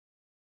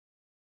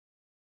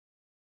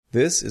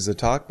This is a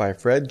talk by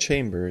Fred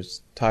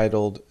Chambers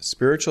titled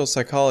Spiritual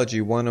Psychology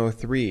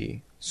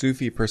 103,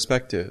 Sufi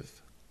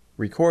Perspective,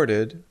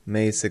 recorded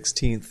May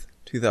 16,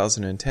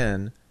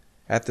 2010,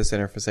 at the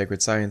Center for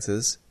Sacred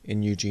Sciences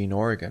in Eugene,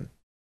 Oregon.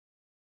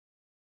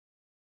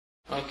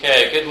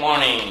 Okay, good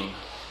morning.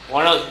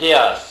 Buenos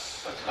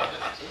dias.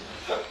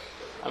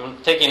 I'm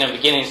taking a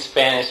beginning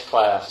Spanish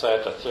class, so I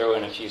have to throw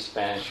in a few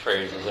Spanish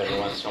phrases every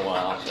once in a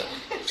while to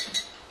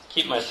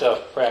keep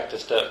myself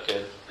practiced up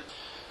good.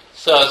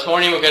 So this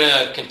morning we're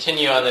going to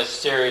continue on this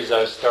series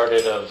I've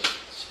started of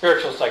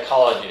spiritual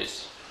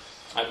psychologies.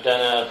 I've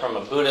done it from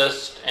a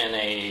Buddhist and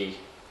a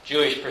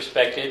Jewish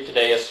perspective.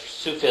 Today is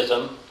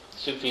Sufism.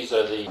 Sufis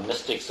are the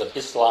mystics of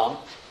Islam.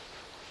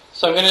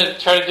 So I'm going to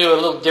try to do a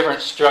little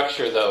different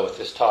structure, though, with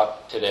this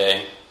talk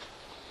today.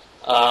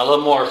 A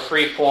little more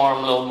free form,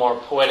 a little more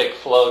poetic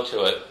flow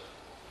to it.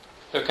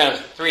 There are kind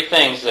of three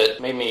things that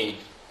made me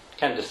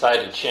kind of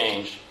decide to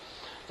change.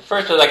 The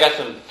first was I got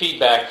some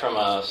feedback from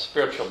a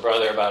spiritual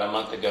brother about a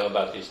month ago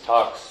about these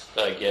talks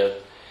that I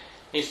give.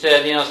 He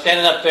said,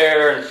 standing up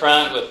there in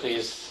front with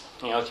these,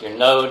 with your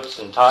notes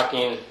and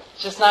talking,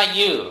 it's just not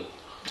you.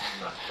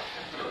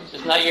 It's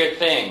just not your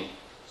thing.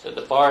 So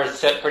the bar is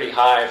set pretty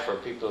high for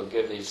people who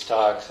give these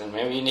talks, and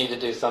maybe you need to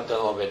do something a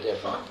little bit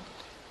different.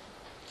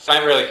 So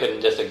I really couldn't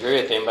disagree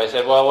with him, but I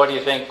said, well, what do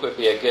you think would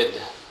be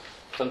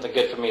something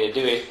good for me to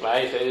do?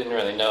 I didn't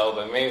really know,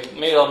 but maybe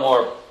a little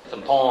more,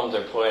 some poems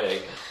or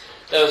poetic.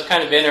 That was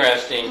kind of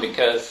interesting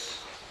because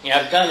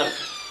I've done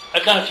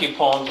a few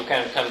poems that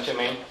kind of come to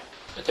me,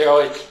 but they're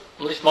always,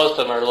 at least most of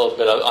them are a little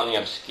bit on the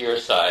obscure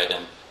side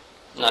and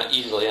not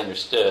easily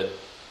understood.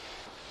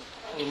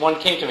 And one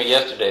came to me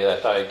yesterday that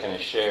I thought I'd kind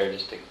of share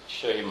just to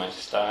show you my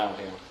style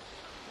here.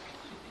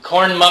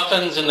 Corn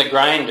muffins in the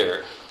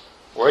grinder.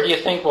 Where do you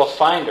think we'll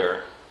find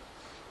her?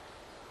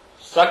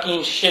 Sucking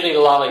shitty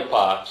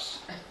lollipops.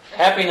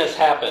 Happiness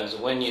happens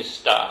when you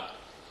stop.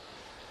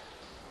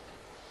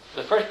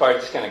 The first part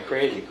is kind of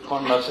crazy.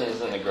 Corn muffins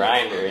in the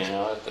grinder,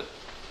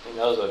 who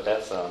knows what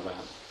that's all about.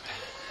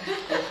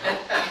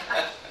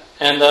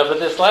 And but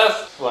this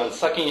last one,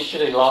 sucking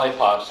shitty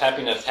lollipops,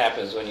 happiness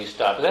happens when you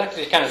stop. It's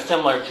actually kind of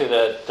similar to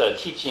the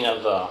teaching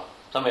of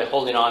somebody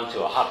holding on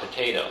to a hot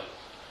potato.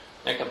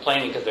 They're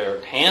complaining because their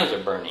hands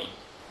are burning.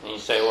 And you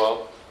say,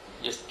 well,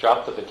 just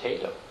drop the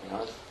potato.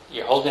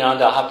 You're holding on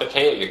to a hot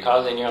potato. You're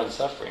causing your own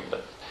suffering.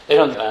 But they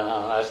don't.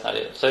 No, that's not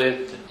it. So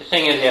the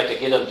thing is, you have to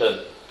get them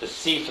to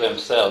see for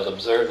themselves,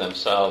 observe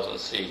themselves, and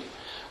see.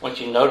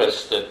 Once you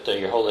notice that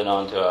you're holding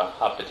on to a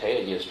hot potato,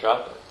 you just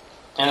drop it.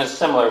 And it's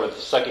similar with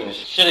sucking a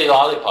shitty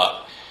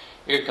lollipop.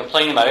 You're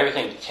complaining about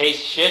everything that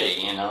tastes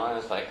shitty, and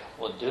it's like,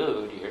 well,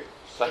 dude, you're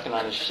sucking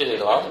on a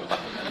shitty lollipop.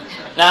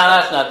 No,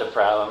 that's not the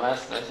problem.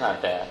 That's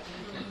not that.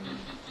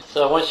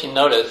 So once you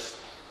notice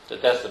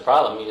that that's the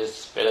problem, you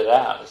just spit it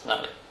out. It's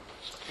not.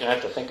 You don't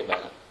have to think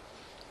about it.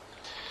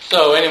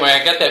 So anyway,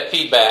 I got that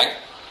feedback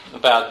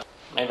about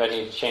maybe I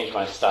need to change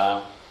my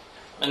style.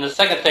 And the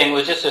second thing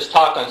was just this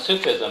talk on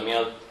Sufism.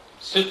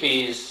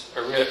 Sufis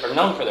are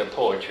known for their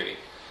poetry.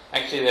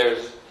 Actually,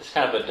 there's this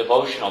kind of a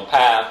devotional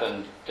path,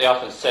 and they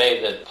often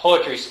say that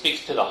poetry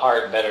speaks to the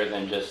heart better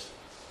than just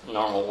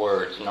normal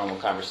words, normal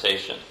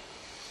conversation.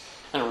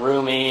 And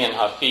Rumi and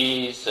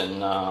Hafiz and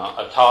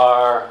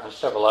Attar and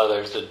several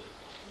others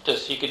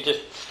that you could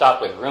just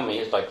stop with Rumi.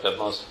 He's like the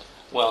most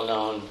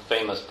well-known,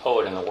 famous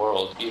poet in the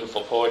world.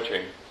 Beautiful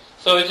poetry.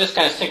 So it was just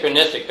kind of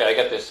synchronistic that I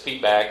got this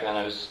feedback, and then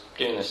I was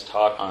doing this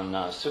talk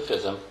on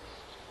Sufism,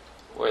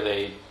 where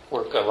they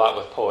work a lot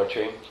with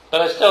poetry.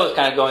 But I still was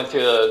kind of going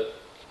through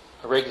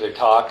a regular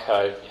talk, how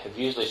I have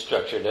usually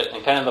structured it,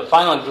 and kind of the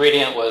final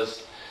ingredient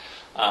was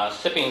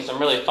sipping some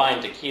really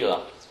fine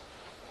tequila.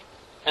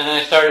 And then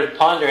I started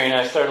pondering,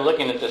 I started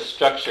looking at this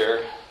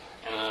structure,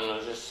 and I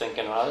was just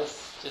thinking, well,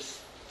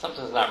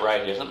 something's not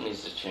right here, something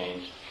needs to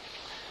change.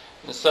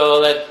 And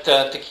so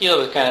that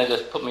tequila kind of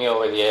just put me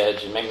over the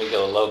edge and made me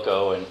go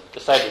loco, and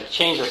decided to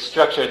change the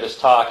structure of this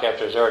talk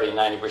after it's already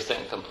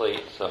 90%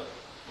 complete. So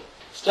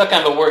still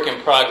kind of a work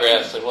in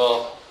progress, and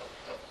we'll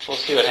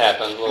see what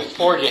happens. We'll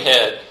forge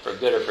ahead for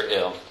good or for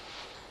ill.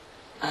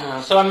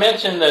 So I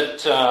mentioned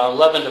that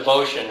love and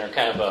devotion are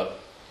kind of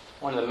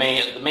one of the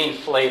main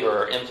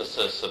flavor or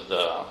emphasis of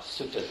the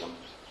Sufism.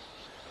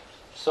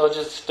 So I'll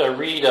just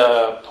read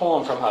a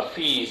poem from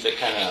Hafiz that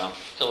kind of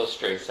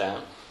illustrates that.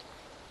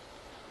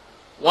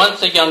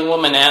 Once a young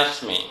woman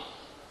asked me,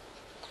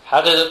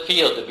 how does it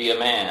feel to be a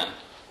man?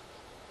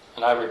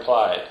 And I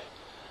replied,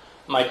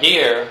 my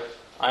dear,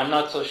 I'm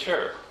not so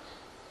sure.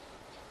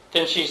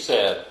 Then she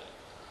said,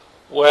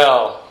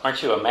 well,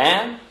 aren't you a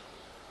man?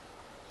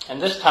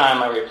 And this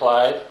time I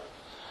replied,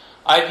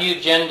 I view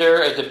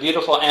gender as a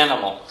beautiful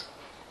animal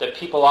that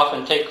people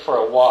often take for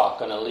a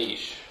walk on a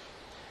leash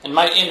and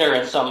might enter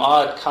in some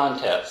odd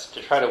contest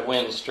to try to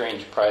win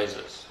strange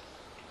prizes.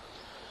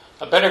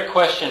 A better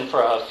question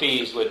for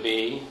Hafiz would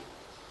be,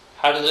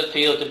 how does it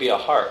feel to be a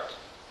heart?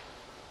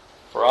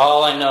 For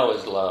all I know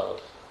is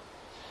love,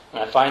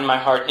 and I find my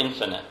heart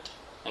infinite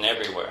and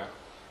everywhere.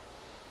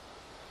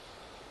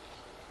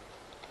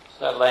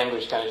 So that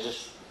language kind of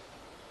just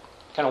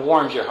kind of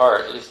warms your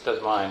heart, at least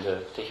does mine,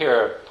 to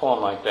hear a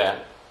poem like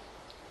that.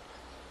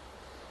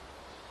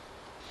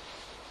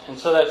 And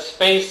so that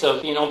space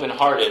of being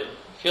open-hearted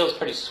feels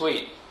pretty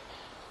sweet.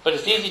 But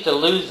it's easy to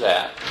lose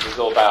that as we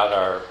go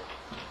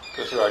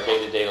through our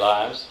day-to-day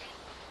lives.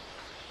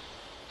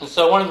 And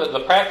so one of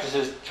the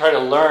practices is to try to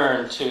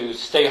learn to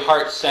stay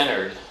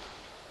heart-centered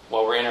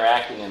while we're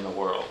interacting in the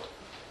world.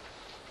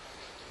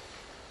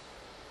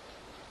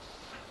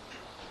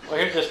 Well,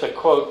 here's just a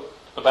quote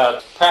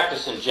about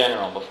practice in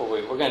general before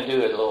we're going to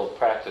do a little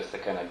practice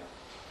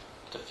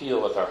to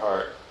feel with our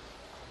heart.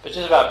 But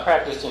just about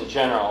practice in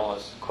general,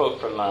 this quote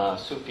from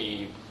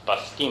Sufi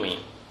Bastimi.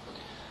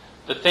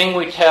 The thing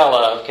we tell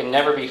of can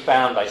never be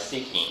found by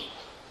seeking,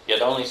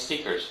 yet only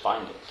seekers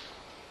find it.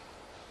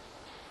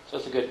 So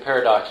it's a good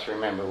paradox to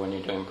remember when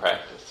you're doing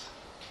practice.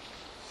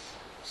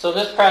 So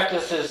this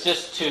practice is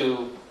just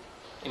to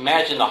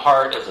imagine the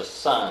heart as a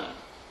sun.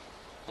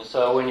 And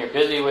so when you're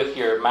busy with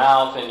your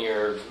mouth and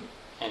your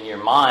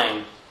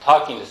mind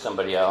talking to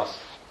somebody else,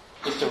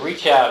 is to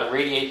reach out and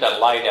radiate that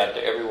light out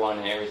to everyone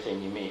and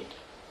everything you meet.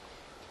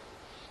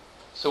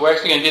 So we're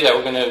actually going to do that.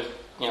 We're going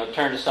to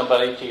turn to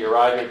somebody to your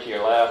right or to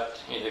your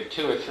left, either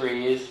two or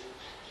threes,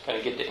 kind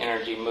of get the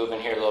energy moving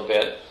here a little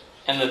bit.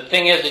 And the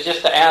thing is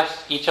just to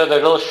ask each other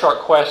little short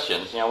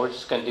questions. We're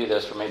just going to do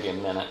this for maybe a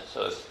minute,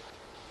 so it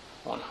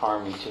won't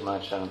harm you too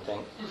much, I don't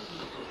think.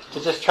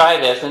 To just try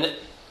this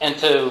and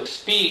to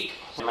speak.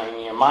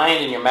 Your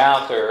mind and your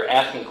mouth are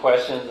asking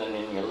questions and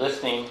then you're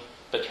listening,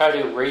 but try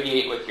to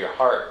radiate with your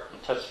heart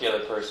and touch the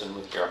other person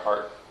with your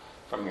heart,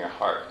 from your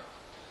heart.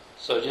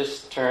 So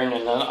just turn,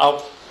 and then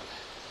I'll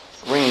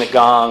ring the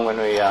gong when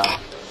we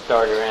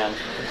start her in.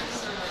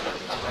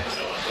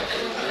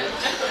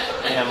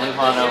 Yeah, move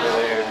on over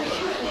there.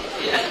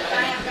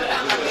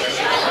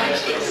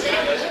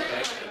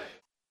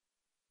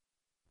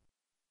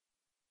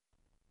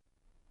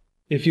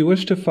 If you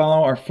wish to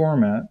follow our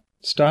format,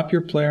 stop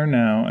your player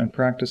now and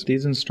practice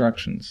these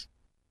instructions.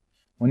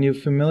 When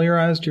you've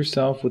familiarized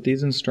yourself with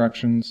these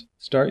instructions,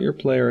 start your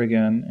player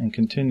again and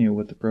continue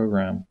with the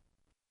program.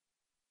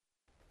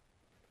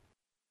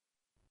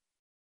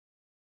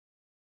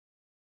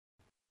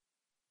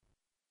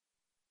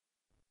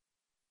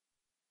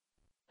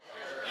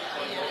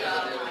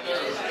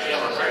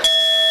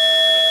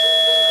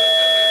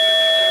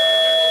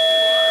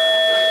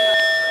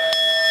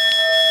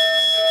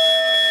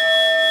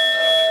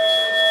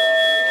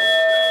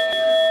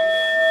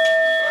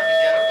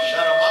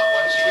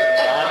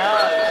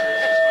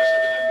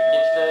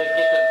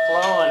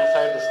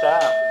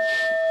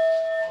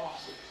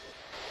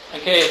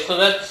 So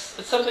that's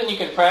something you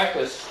can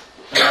practice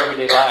in your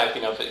everyday life.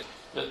 If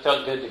it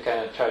felt good to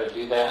kind of try to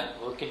do that,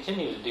 we'll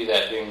continue to do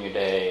that during your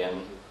day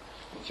and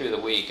through the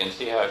week and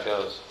see how it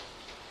goes.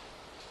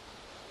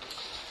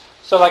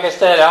 So like I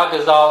said,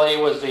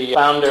 Al-Ghazali was the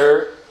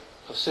founder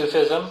of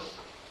Sufism.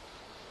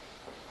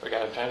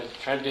 I'm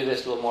trying to do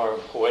this a little more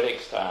poetic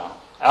style.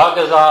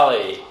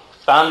 Al-Ghazali,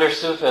 founder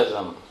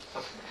Sufism,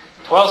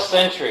 12th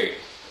century,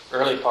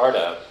 early part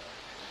of.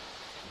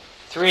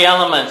 3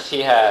 elements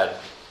he had: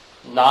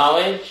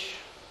 knowledge,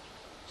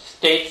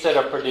 states that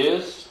are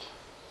produced,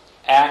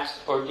 acts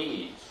or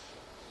deeds.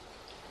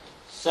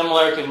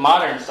 Similar to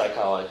modern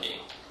psychology,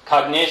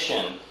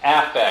 cognition,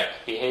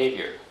 affect,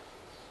 behavior.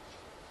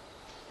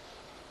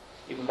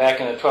 Even back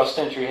in the 12th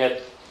century, he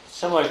had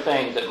similar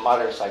things that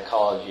modern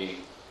psychology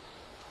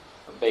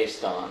are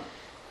based on.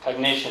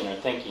 Cognition or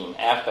thinking,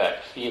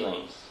 affect,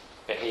 feelings,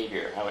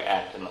 behavior, how we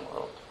act in the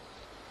world.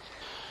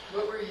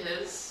 What were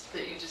his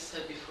that you just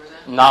said before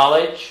that?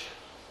 Knowledge,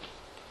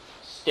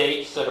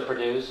 states that are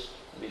produced,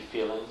 be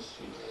feelings,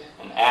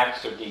 and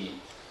acts or deeds.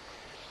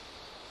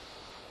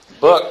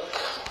 Book,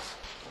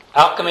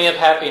 Alchemy of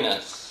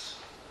Happiness.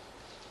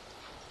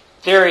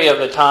 Theory of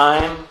the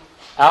time,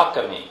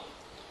 alchemy,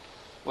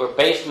 where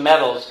base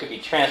metals could be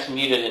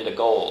transmuted into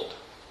gold.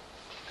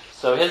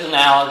 So his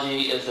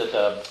analogy is that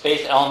the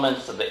base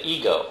elements of the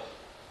ego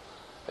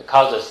that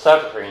causes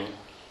suffering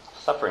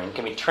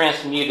can be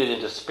transmuted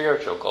into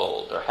spiritual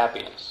gold or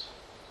happiness.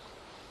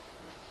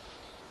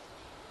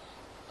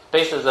 The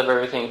basis of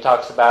everything he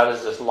talks about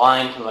is this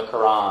line from the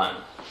Quran: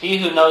 he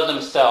who knows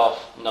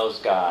himself knows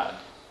God.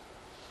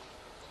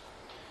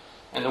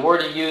 And the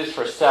word he used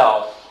for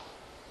self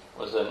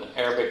was an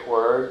Arabic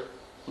word,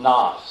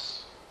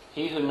 nafs.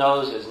 He who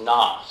knows his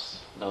nafs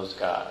knows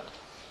God.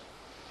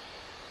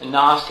 And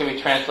nafs can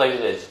be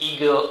translated as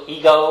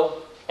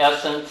ego,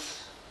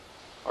 essence,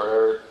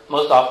 or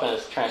most often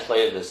it's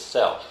translated as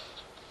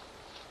self.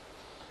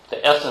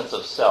 The essence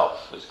of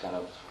self is kind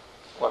of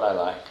what I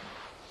like.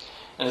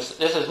 And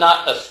this is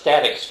not a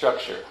static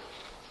structure.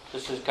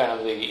 This is kind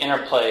of the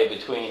interplay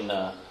between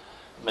the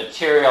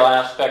material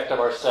aspect of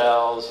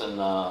ourselves and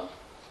the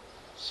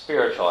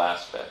spiritual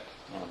aspect,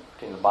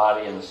 between the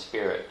body and the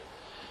spirit.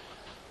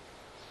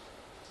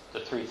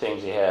 The 3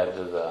 things he had: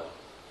 the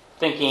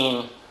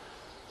thinking,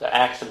 the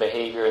acts of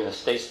behavior, and the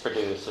states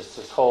produced. It's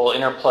this whole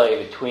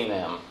interplay between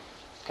them.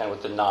 It's kind of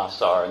what the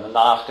nafs are. And the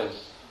nafs can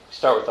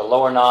start with the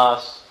lower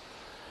nafs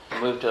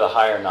and move to the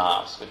higher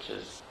nafs, which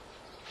is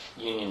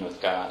union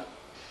with God.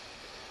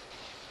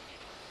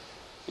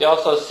 You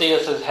also see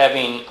us as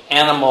having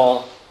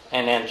animal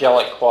and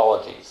angelic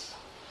qualities.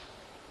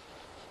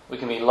 We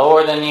can be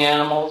lower than the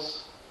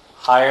animals,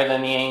 higher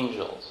than the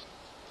angels.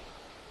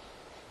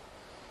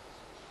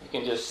 You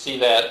can just see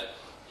that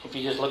if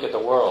you just look at the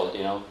world,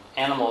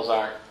 animals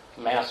aren't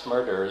mass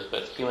murderers,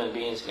 but human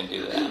beings can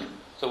do that.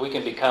 So we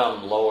can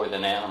become lower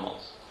than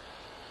animals.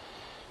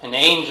 And the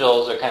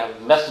angels are kind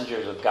of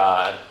messengers of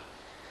God,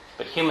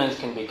 but humans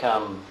can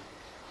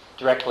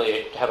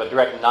have a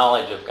direct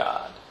knowledge of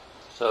God.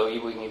 So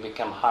we can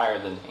become higher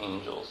than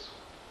angels.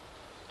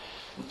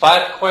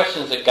 5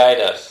 questions that guide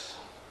us,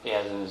 he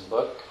has in his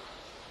book.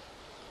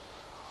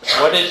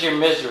 What is your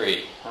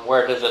misery, and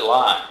where does it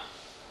lie?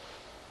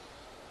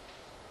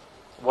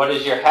 What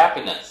is your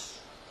happiness,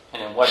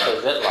 and in what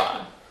does it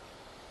lie?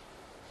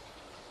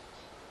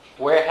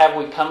 Where have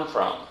we come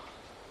from?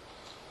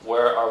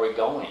 Where are we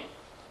going?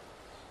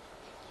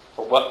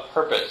 For what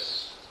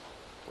purpose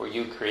were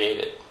you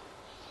created?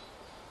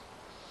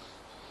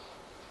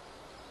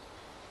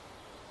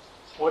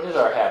 What is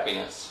our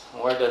happiness?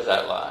 Where does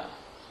that lie?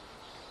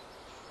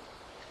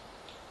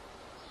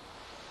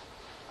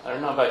 I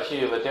don't know about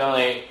you, but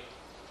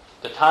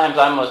the times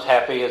I'm most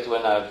happy is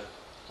when I've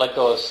let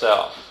go of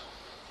self.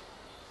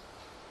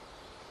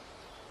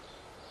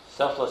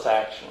 Selfless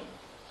action.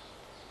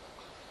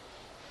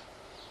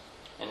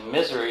 And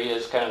misery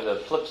is kind of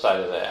the flip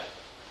side of that.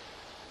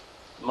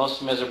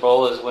 Most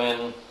miserable is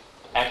when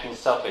acting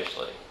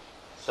selfishly,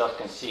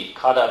 self-conceit,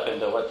 caught up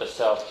into what the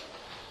self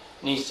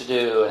needs to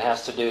do and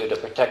has to do to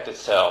protect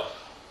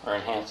itself or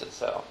enhance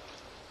itself.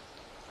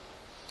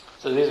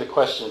 So these are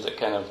questions that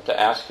to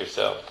ask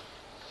yourself,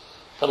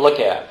 to look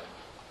at.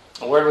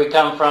 Where do we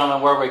come from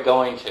and where are we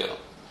going to?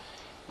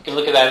 You can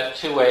look at that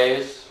 2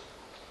 ways.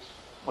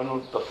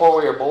 Before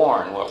we were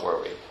born, what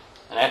were we?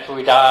 And after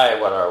we die,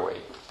 what are we?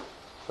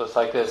 So it's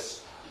like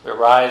this, we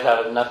rise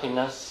out of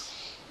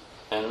nothingness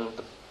and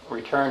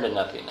return to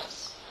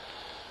nothingness.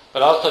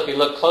 But also if you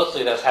look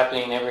closely, that's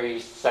happening every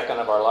second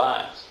of our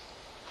lives.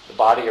 The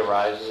body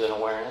arises in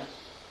awareness.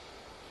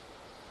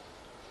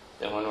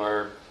 Then when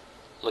we're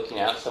looking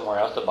out somewhere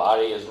else, the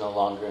body is no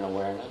longer in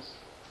awareness.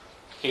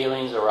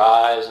 Feelings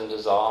arise and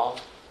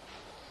dissolve.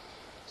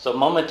 So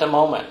moment to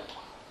moment,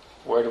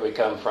 where do we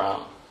come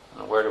from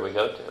and where do we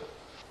go to?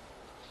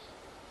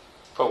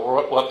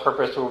 For what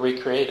purpose were we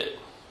created?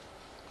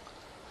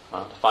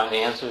 Well, to find the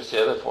answers to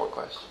the other 4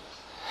 questions.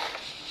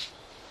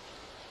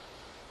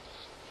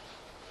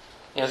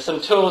 Some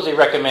tools he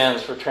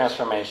recommends for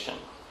transformation.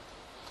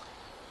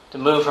 To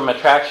move from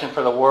attraction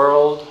for the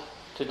world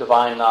to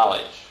divine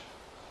knowledge.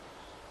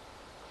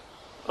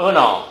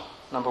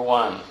 Number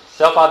 1,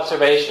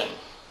 self-observation.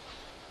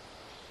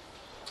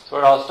 So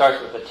it all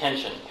starts with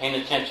attention,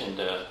 paying attention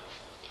to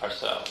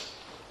ourselves.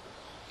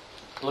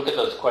 Look at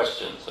those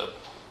questions of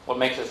what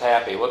makes us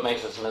happy, what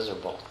makes us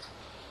miserable.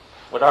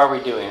 What are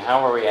we doing? How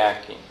are we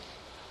acting?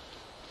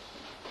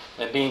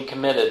 And being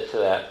committed to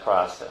that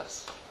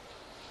process.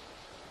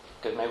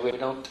 Because maybe we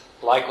don't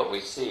like what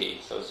we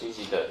see, so it's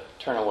easy to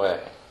turn away.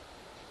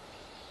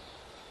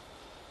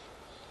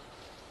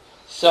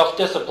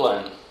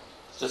 Self-discipline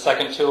is the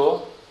second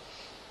tool.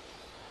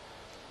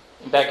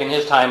 Back in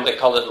his time, they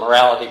called it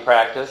morality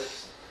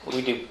practice.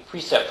 We do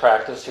precept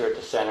practice here at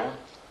the center.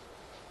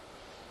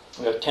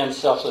 We have 10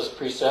 selfless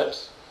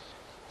precepts.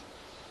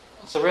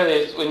 So really,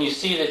 it's when you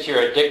see that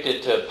you're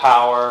addicted to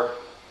power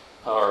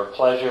or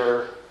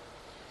pleasure,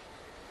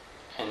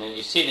 and then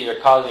you see that you're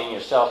causing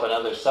yourself and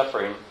others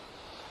suffering,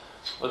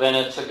 well then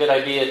it's a good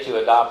idea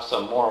to adopt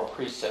some moral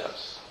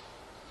precepts.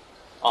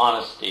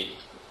 Honesty,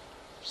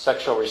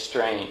 sexual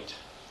restraint,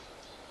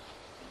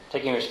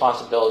 taking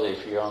responsibility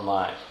for your own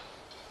life.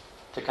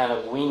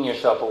 To wean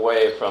yourself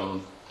away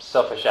from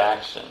selfish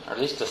action, or at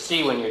least to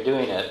see when you're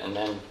doing it, and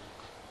then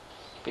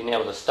being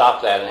able to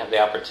stop that and have the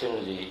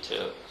opportunity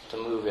to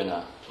move in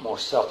a more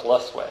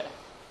selfless way.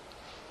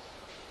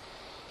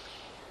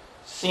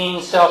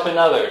 Seeing self in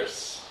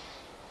others,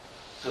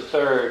 the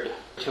third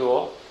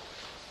tool.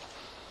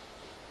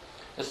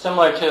 It's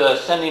similar to the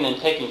sending and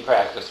taking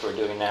practice we're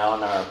doing now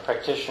in our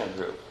practitioner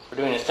group. We're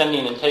doing a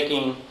sending and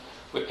taking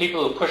with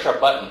people who push our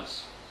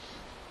buttons.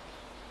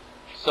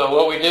 So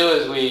what we do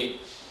is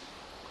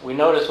we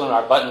notice when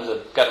our buttons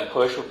have gotten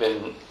pushed,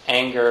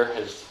 anger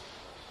has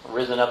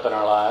risen up in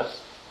our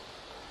lives.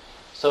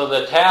 So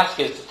the task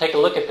is to take a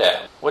look at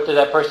that. What did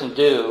that person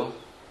do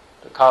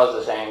to cause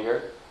this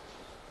anger?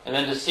 And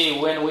then to see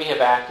when we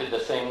have acted the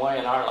same way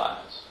in our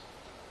lives.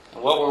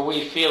 And what were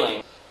we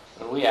feeling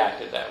when we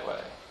acted that way?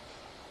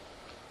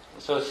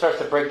 And so it starts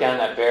to break down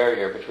that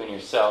barrier between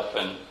yourself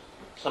and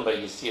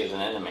somebody you see as an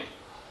enemy,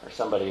 or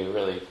somebody who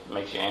really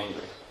makes you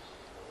angry.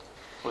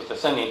 With the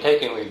sending and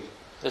taking,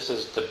 this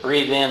is to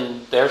breathe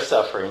in their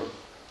suffering.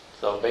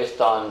 So based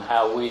on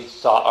how we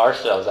saw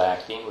ourselves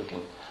acting, we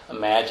can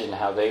imagine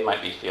how they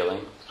might be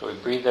feeling. So we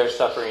breathe their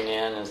suffering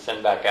in and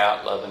send back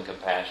out love and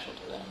compassion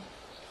to them.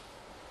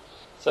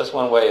 So that's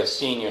one way of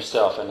seeing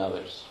yourself and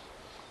others.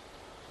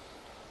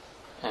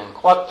 And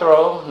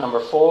cuatro, number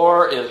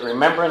 4, is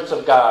remembrance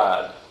of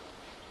God.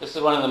 This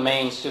is one of the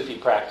main Sufi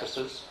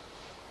practices.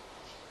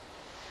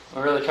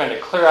 We're really trying to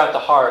clear out the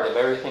heart of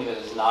everything that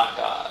is not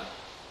God.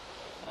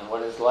 And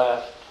what is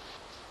left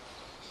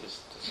is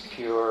this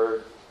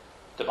pure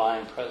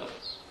divine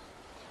presence.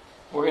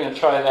 We're going to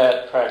try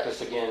that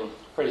practice again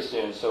pretty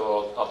soon,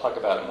 so I'll talk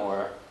about it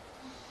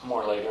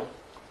more later.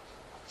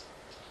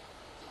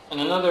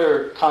 And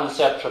another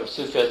concept from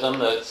Sufism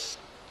that's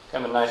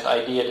kind of a nice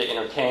idea to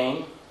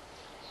entertain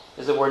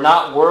is that we're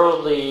not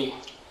worldly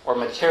or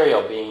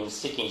material beings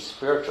seeking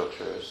spiritual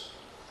truths.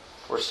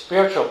 We're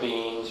spiritual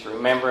beings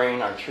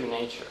remembering our true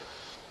nature.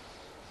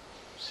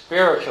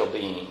 Spiritual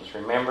beings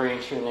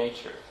remembering true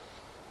nature.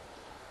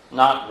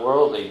 Not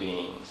worldly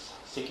beings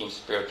seeking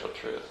spiritual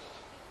truth.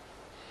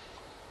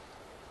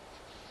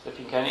 So if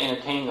you kind of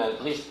entertain that,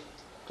 at least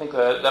think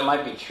that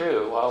might be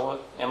true. Well,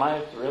 am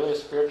I really a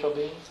spiritual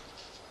being?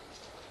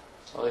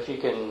 Well, if you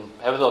can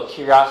have a little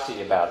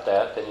curiosity about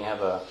that, then you have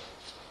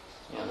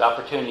the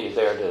opportunity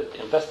there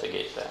to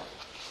investigate that.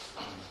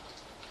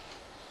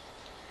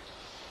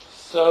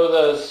 So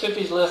the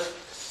Sufis list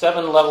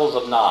 7 levels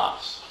of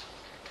nafs,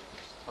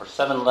 or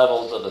 7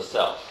 levels of the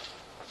self,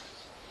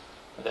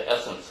 or the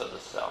essence of the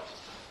self.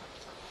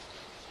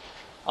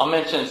 I'll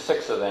mention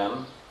 6 of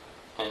them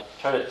and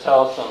try to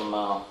tell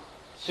some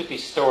Sufi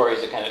stories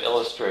that kind of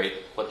illustrate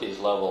what these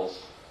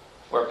levels,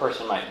 where a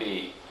person might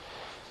be.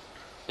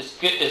 It's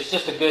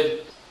just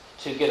good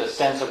to get a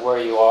sense of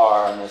where you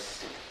are on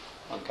this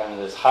kind of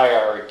this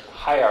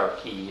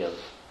hierarchy of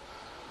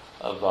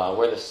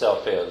where the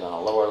self is, on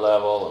a lower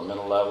level, a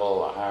middle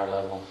level, a higher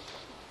level.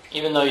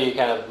 Even though you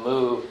kind of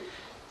move,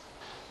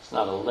 it's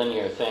not a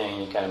linear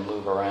thing, you kind of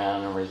move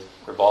around and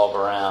revolve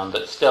around,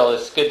 but still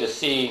it's good to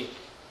see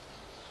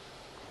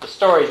the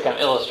stories kind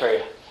of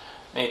illustrate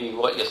maybe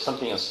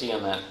something you'll see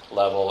on that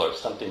level or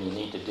something you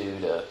need to do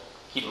to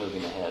keep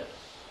moving ahead.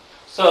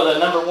 So the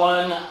number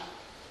 1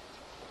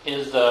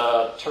 is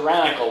the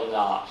tyrannical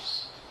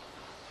nafs.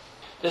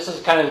 This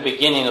is kind of the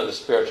beginning of the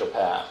spiritual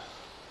path.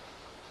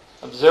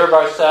 Observe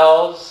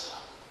ourselves,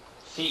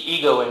 see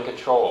ego in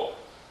control.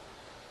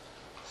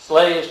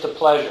 Slaves to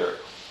pleasure,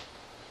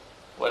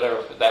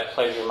 whatever that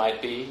pleasure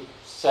might be,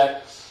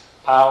 sex,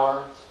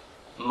 power,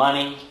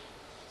 money,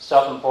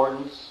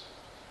 self-importance.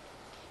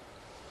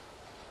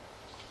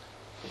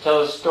 We tell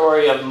the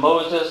story of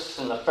Moses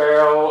and the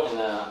Pharaoh and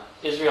the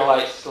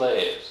Israelite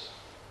slaves.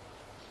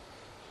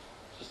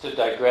 Just to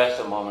digress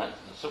a moment,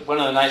 so one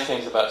of the nice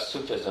things about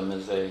Sufism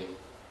is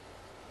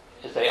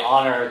they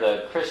honor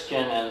the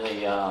Christian and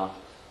the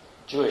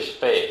Jewish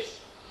faith.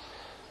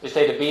 They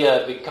say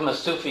to become a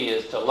Sufi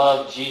is to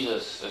love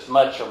Jesus as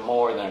much or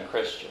more than a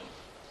Christian,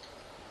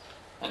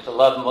 and to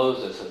love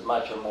Moses as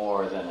much or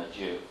more than a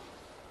Jew.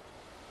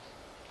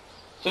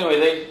 So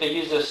anyway, they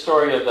use this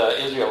story of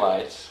the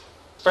Israelites.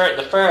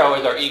 The Pharaoh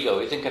is our ego.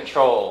 He's in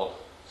control,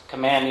 he's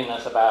commanding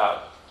us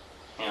about.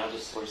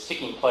 We're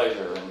seeking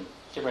pleasure in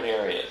different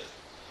areas,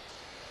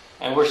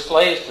 and we're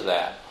slaves to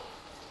that.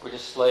 We're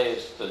just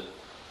slaves to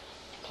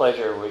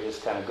pleasure. We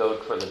just kind of go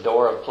for the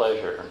door of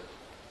pleasure,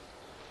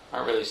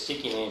 aren't really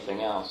seeking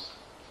anything else.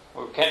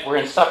 We're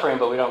in suffering,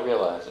 but we don't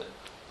realize it.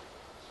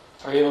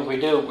 Or even if we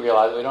do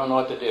realize it, we don't know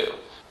what to do.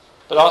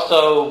 But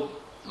also,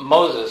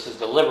 Moses is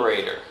the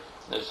liberator.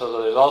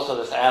 So there's also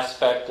this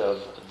aspect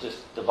of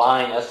just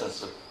divine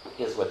essence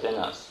is within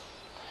us.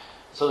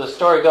 So the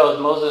story goes,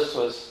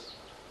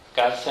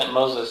 God sent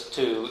Moses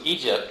to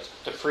Egypt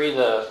to free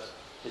the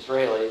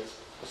Israelis,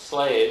 the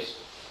slaves.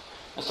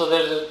 And so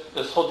there's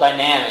this whole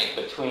dynamic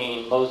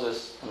between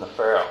Moses and the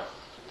Pharaoh.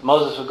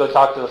 Moses would go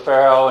talk to the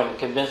Pharaoh and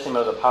convince him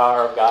of the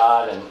power of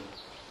God, and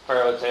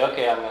Pharaoh would say,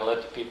 okay, I'm going to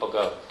let the people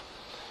go.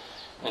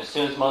 And as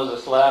soon as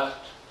Moses left,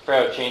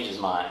 Pharaoh changed his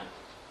mind.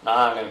 No,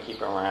 I'm going to keep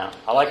him around.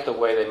 I like the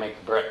way they make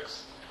the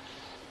bricks.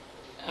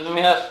 And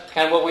that's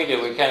kind of what we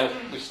do.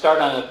 We start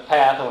on the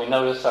path and we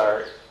notice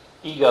our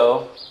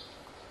ego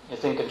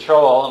is in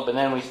control, but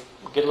then we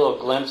get a little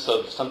glimpse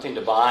of something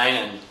divine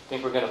and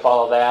think we're going to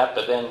follow that,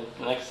 but then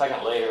the next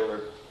second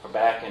later we're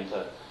back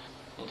into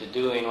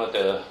doing what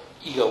the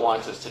ego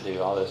wants us to do,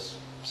 all this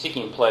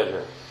seeking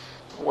pleasure,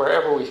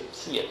 wherever we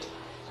see it.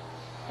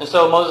 And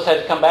so Moses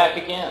had to come back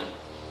again.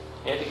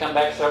 He had to come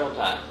back several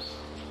times.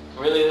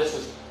 Really,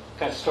 this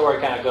kind of story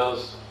kind of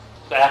goes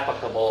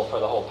applicable for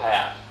the whole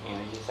path. You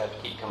just have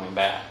to keep coming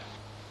back.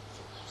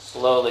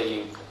 Slowly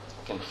you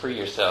can free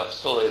yourself.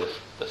 Slowly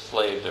the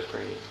slaves are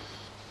freed.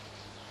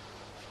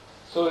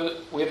 So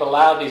we've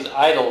allowed these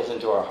idols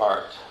into our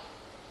heart.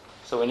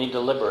 So we need to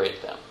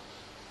liberate them.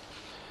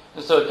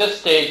 And so at this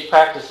stage,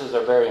 practices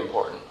are very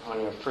important.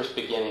 When you're first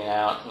beginning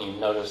out and you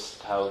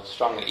notice how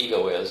strong the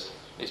ego is,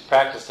 these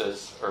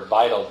practices are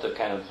vital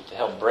to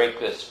help break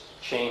this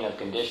chain of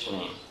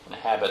conditioning and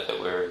habit that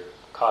we're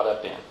caught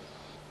up in.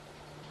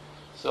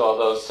 So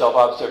although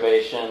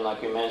self-observation,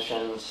 like we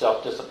mentioned,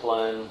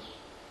 self-discipline,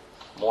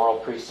 moral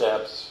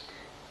precepts,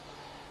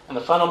 and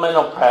the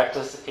fundamental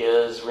practice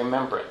is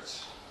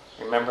remembrance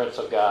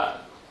of God.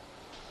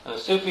 And the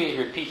Sufis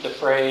repeat the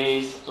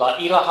phrase, La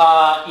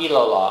ilaha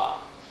illallah.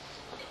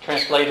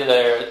 Translated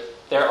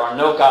there are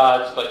no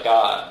gods but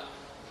God.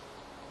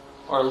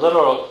 Or a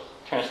literal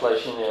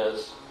translation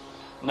is,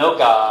 no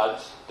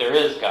gods, there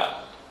is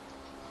God.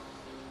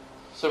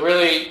 So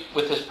really,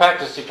 with this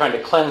practice, you're trying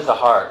to cleanse the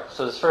heart.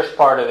 So this first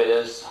part of it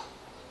is,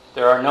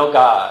 there are no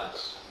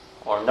gods,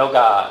 or no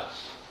gods.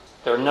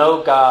 There are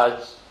no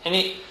gods.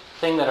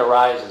 Anything that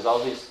arises,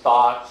 all these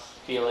thoughts,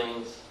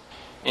 feelings,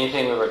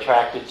 anything that we're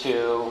attracted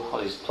to,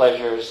 all these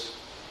pleasures,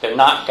 they're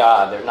not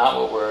God. They're not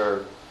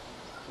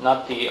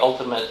not the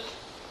ultimate,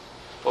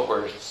 what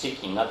we're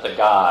seeking, not the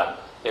God.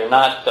 They're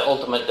not the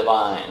ultimate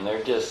divine.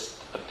 They're just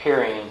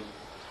appearing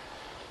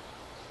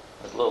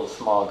as little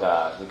small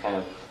gods. We kind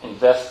of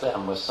invest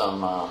them with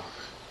some,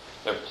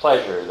 their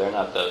pleasure. They're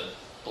not the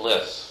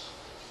bliss.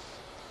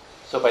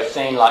 So by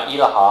saying La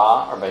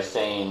ilaha, or by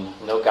saying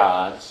no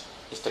gods,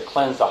 is to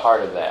cleanse the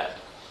heart of that.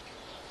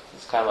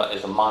 It's kind of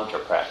is a mantra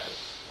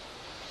practice.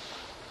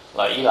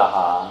 La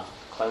ilaha,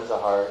 cleanse the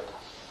heart.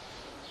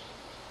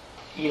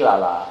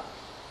 Ilala.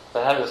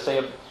 So how to say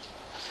it,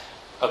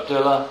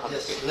 Abdullah?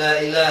 Yes, La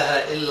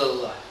ilaha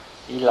illallah.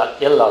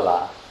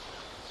 Illallah.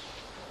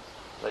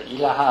 La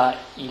ilaha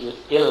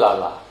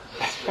illallah.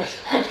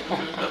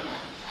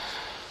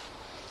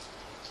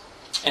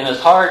 And his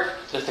heart,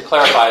 just to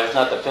clarify, is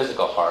not the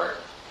physical heart.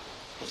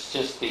 It's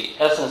just the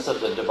essence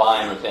of the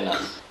divine within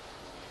us.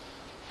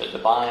 The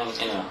divine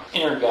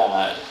inner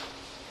God.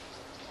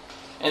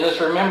 And this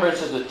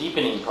remembrance is a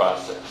deepening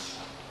process.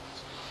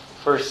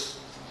 First,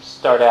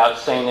 start out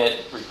saying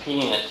it,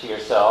 repeating it to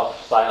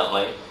yourself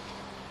silently.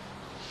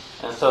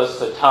 And so it's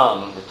the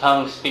tongue. The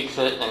tongue speaks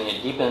it, and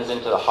it deepens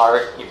into the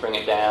heart. You bring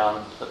it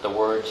down. Let the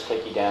words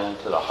take you down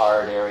into the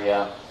heart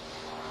area.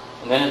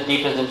 And then it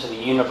deepens into the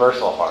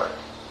universal heart.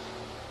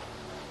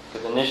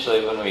 Because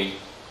initially, when we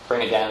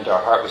bring it down into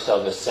our heart, we still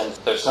have this sense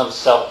there's some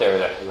self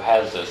there who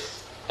has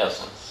this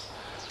essence.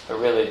 But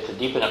really, to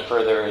deepen it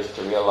further is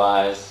to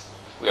realize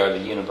we are the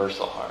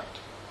universal heart.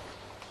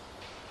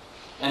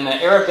 And the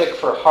Arabic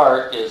for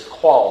heart is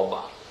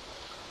qalb.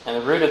 And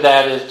the root of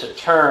that is to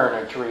turn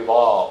or to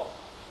revolve.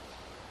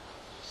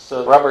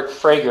 So Robert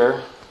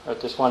Frager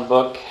wrote this one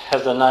book,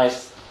 has a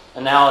nice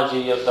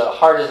analogy of the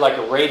heart is like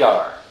a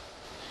radar.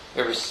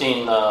 You ever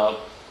seen all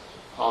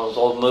those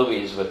old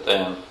movies with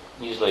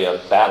usually a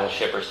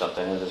battleship or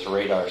something, and this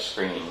radar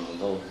screen, and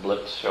little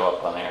blips show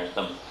up on there,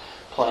 some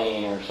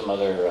plane or some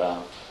other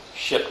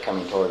ship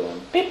coming toward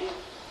them. Beep,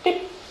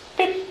 beep,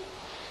 beep.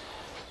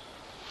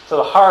 So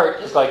the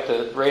heart is like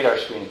the radar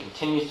screen. It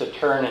continues to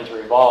turn and to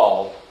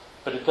revolve,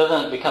 but it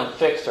doesn't become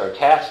fixed or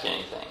attached to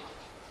anything.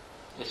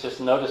 It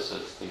just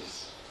notices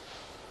these,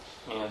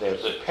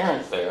 there's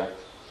appearance there.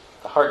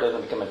 The heart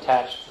doesn't become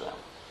attached to them.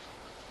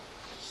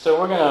 So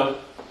we're going to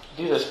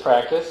do this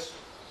practice.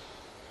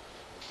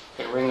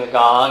 You can ring the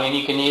gong, and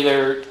you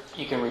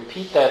can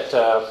repeat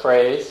that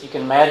phrase. You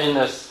can imagine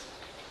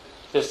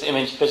this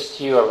image fits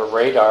to you of a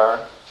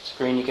radar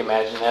screen. You can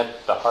imagine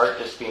that, the heart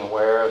just being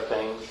aware of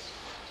things.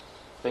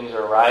 Things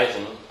are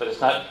arising, but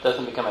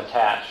doesn't become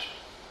attached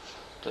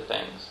to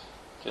things.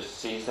 Just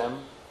sees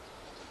them,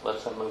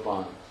 lets them move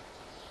on.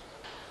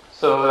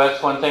 So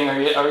that's one thing, or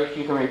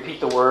you can repeat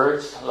the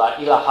words, La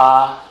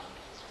ilaha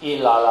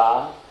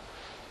illallah,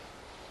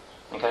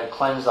 and kind of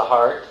cleanse the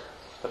heart,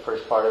 the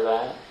first part of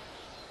that,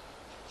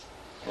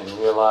 and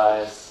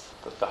realize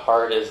that the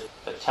heart is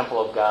the temple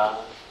of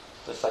God,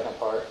 the second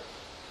part.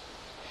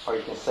 Or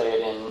you can say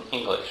it in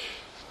English.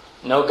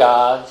 No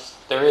gods,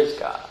 there is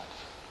God.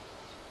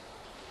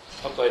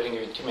 Hopefully I didn't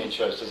give you too many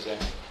choices there.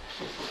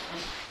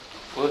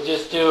 We'll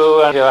just do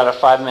about a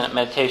 5-minute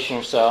meditation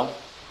or so.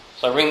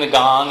 So I ring the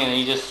gong, and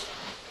you just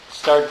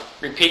start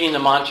repeating the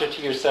mantra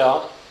to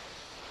yourself,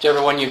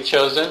 whichever one you've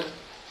chosen.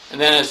 And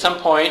then at some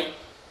point,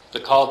 the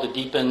call to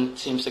deepen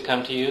seems to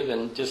come to you,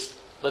 then just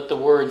let the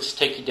words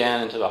take you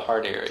down into the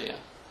heart area.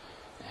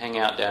 Hang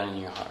out down in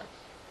your heart.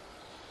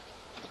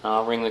 And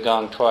I'll ring the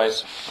gong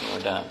twice when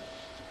we're done.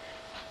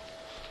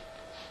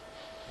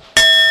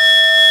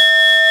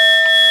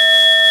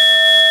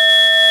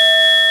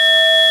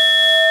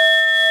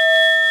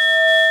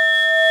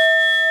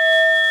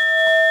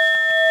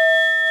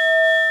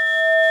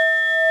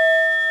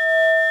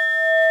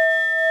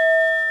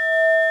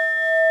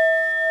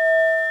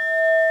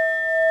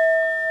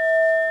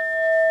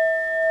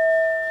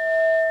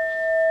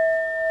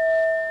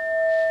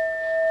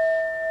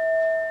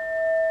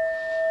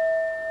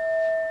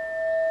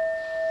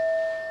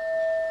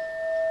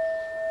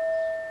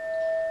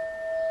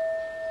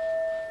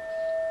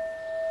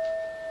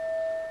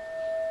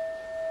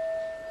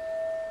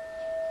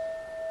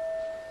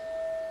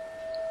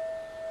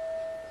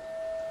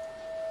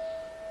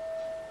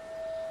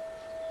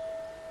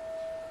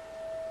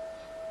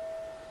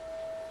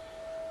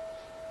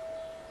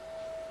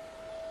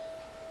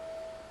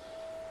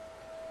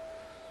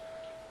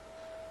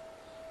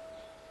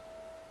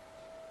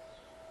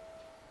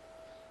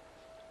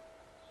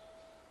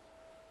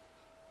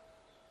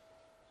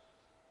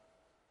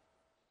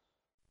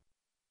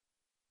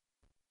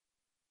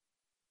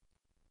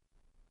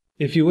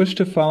 If you wish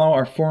to follow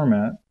our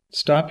format,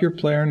 stop your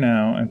player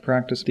now and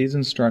practice these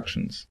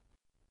instructions.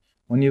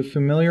 When you've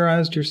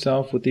familiarized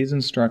yourself with these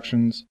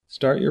instructions,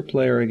 start your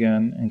player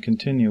again and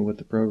continue with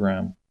the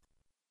program.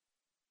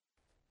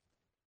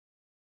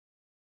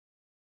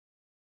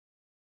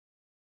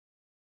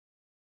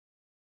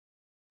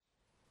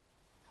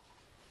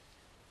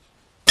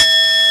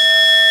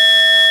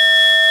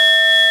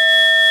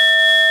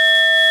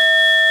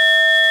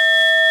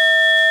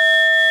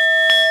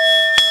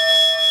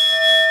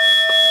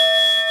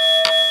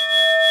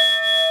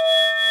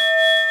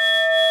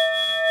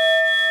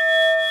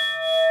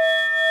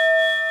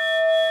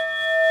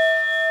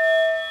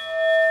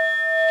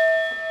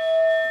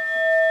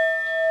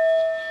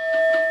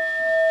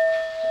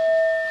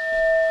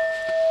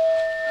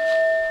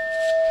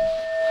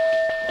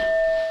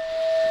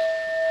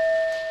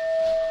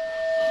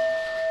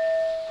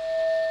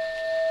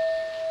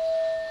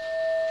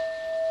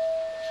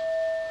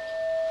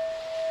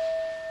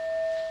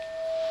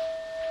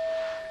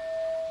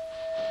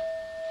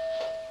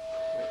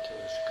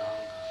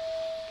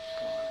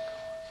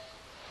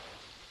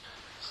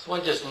 So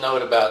one just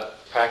note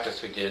about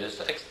practice we did is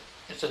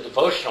it's a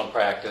devotional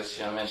practice.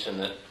 I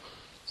mentioned that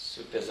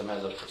Sufism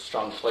has a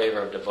strong flavor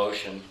of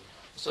devotion.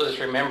 So this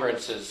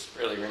remembrance is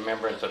really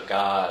remembrance of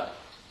God.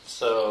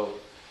 So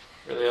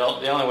really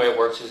the only way it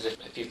works is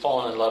if you've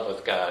fallen in love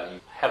with God, you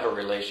have a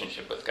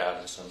relationship with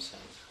God in some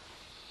sense.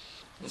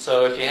 And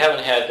so if you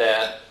haven't had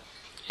that,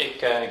 it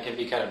can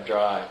be kind of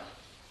dry.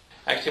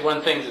 Actually,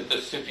 one thing that the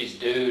Sufis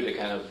do to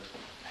kind of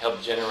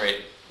help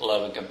generate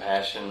love and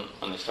compassion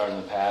when they start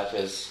on the path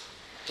is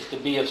to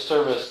be of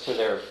service to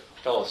their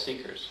fellow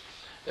seekers,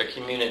 their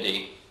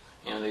community.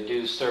 They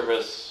do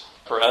service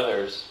for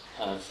others.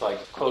 It's like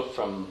a quote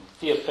from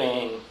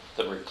Theophane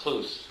the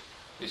Recluse,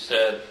 who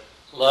said,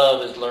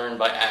 "Love is learned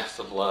by acts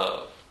of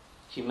love,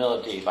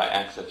 humility by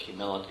acts of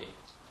humility."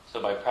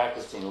 So by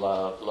practicing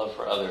love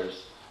for others,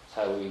 is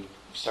how we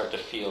start to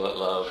feel that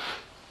love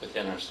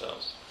within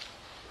ourselves.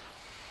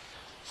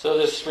 So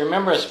this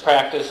remembrance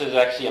practice is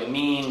actually a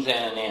means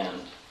and an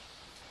end.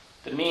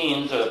 The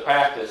means, or the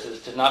practice,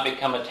 is to not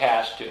become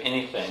attached to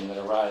anything that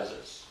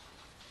arises.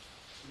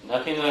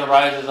 Nothing that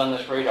arises on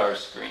this radar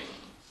screen.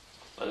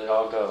 Let it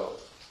all go.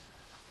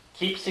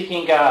 Keep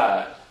seeking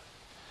God,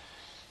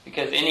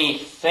 because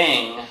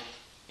anything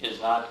is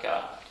not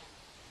God.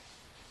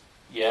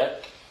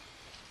 Yet,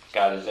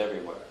 God is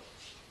everywhere.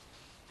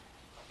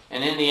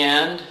 And in the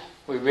end,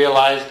 we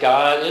realize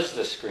God is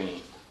the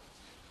screen.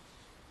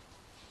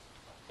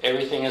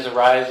 Everything is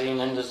arising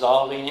and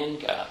dissolving in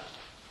God.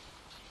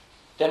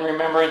 Then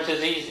remembrance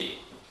is easy.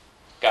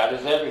 God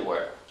is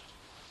everywhere.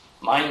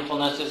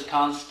 Mindfulness is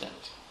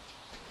constant.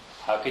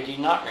 How could you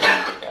not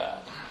remember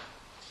God?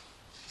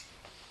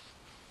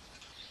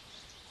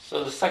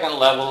 So the second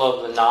level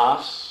of the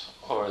nafs,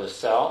 or the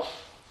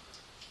self,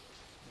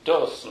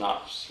 dos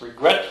nafs,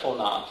 regretful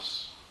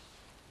nafs.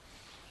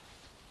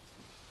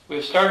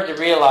 We've started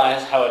to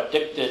realize how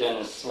addicted and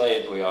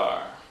enslaved we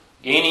are,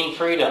 gaining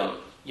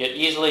freedom, yet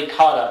easily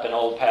caught up in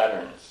old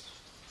patterns.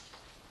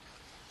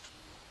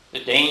 The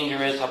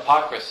danger is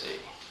hypocrisy,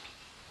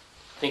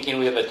 thinking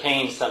we have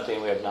attained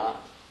something we have not.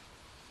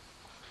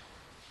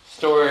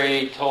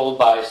 Story told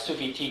by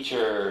Sufi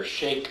teacher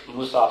Sheikh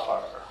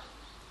Muzaffar.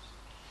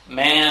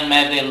 Man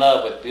madly in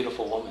love with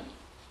beautiful woman.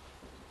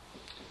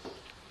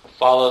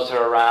 Follows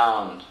her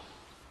around.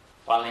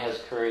 Finally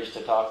has courage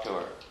to talk to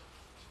her.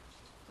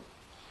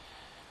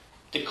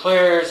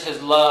 Declares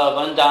his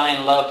love,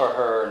 undying love for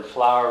her, in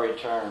flowery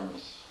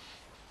terms.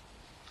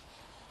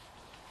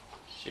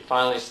 She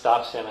finally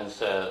stops him and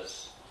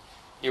says,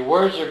 "Your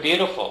words are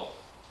beautiful.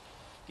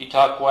 You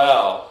talk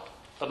well.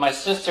 But my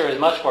sister is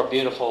much more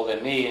beautiful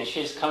than me, and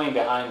she's coming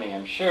behind me.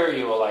 I'm sure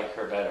you will like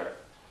her better."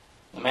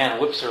 The man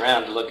whips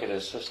around to look at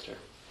his sister.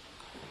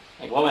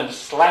 The woman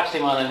slaps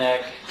him on the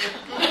neck.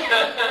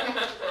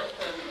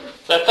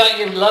 "So I thought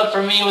your love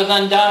for me was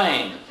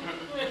undying.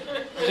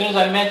 As soon as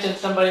I mentioned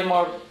somebody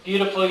more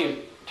beautiful,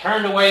 you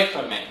turned away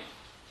from me.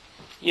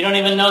 You don't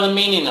even know the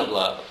meaning of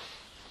love."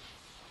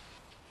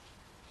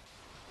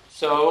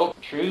 So,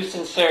 true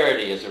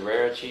sincerity is a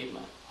rare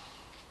achievement.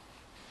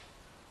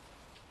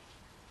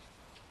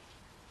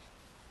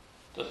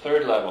 The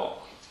third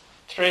level,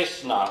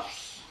 tres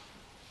nafs,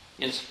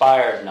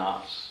 inspired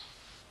nafs.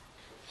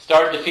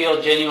 Start to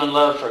feel genuine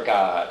love for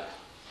God,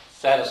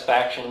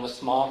 satisfaction with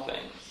small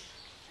things.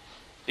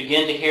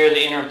 Begin to hear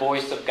the inner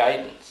voice of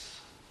guidance.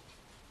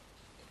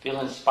 Feel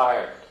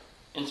inspired.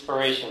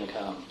 Inspiration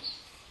comes.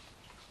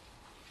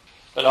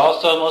 But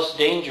also a most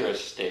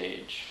dangerous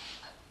stage.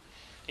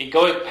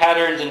 Egoic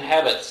patterns and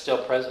habits still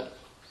present.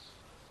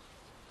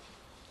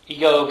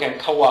 Ego can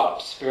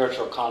co-opt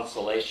spiritual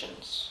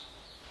constellations.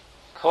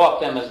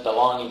 Co-opt them as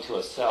belonging to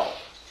a self.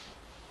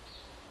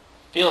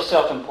 Feel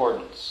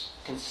self-importance,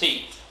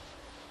 conceit,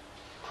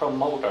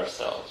 promote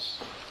ourselves.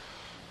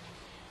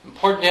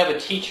 Important to have a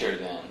teacher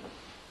then,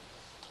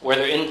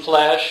 whether in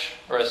flesh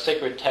or a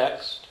sacred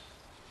text.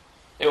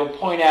 They will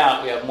point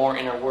out we have more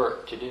inner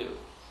work to do.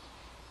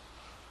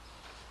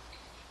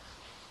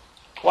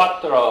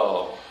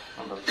 Cuatro.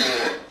 Number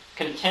 4,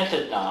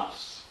 contented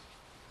nafs.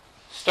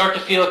 Start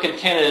to feel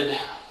contented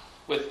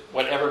with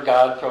whatever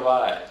God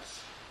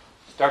provides.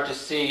 Start to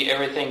see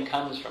everything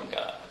comes from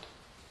God.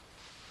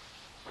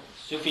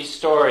 Sufi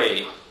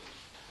story.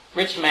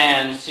 Rich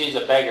man sees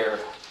a beggar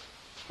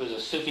who's a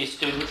Sufi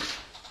student.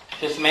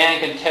 This man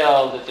can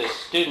tell that this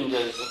student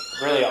is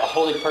really a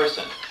holy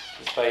person,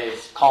 just by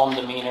his calm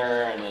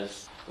demeanor and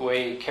the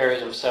way he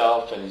carries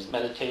himself and his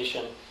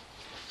meditation.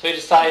 So he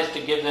decides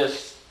to give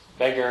this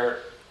beggar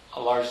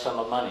a large sum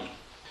of money.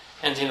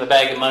 Hands him the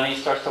bag of money,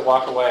 starts to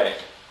walk away.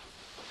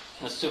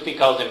 And the Sufi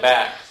calls him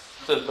back.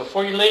 Says,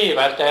 before you leave,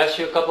 I have to ask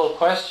you a couple of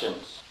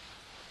questions.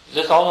 Is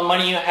this all the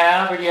money you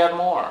have, or do you have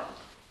more?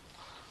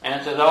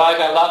 Man says, I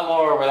got a lot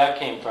more where that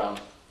came from.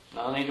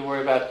 No need to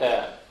worry about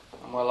that.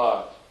 I'm well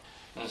off.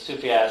 And the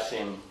Sufi asks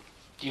him,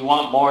 do you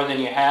want more than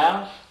you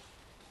have?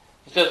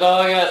 He says,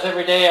 yes,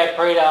 every day I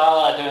pray to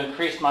Allah to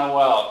increase my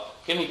wealth.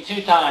 Give me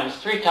 2 times,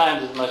 3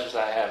 times as much as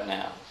I have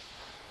now.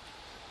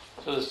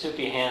 So the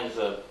Sufi hands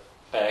the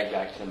bag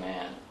back to the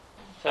man.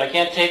 He said, I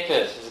can't take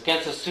this. It's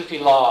against the Sufi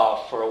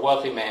law for a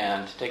wealthy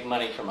man to take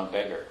money from a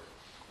beggar.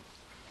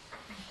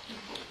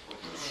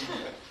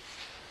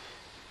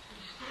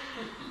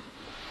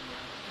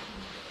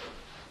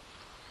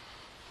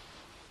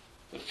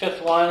 The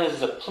 5th one is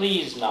the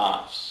please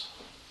nafs.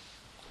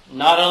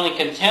 Not only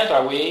content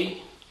are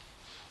we,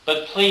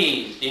 but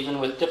pleased even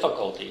with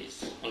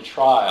difficulties and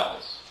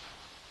trials.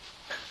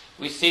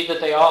 We see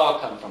that they all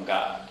come from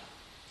God.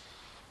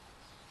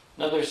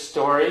 Another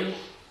story,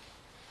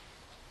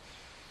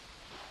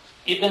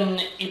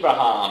 Ibn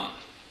Ibrahim.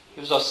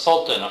 He was a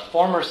sultan, a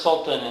former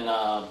sultan in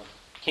a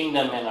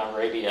kingdom in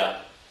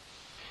Arabia.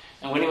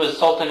 And when he was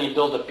sultan, he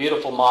built a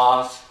beautiful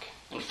mosque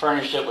and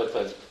furnished it with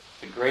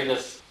the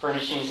greatest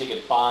furnishings he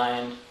could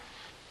find,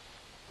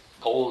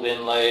 gold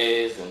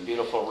inlays and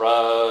beautiful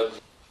rugs.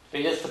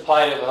 He just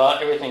supplied it with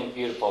everything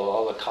beautiful.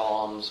 All the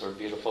columns were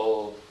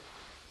beautiful,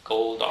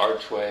 gold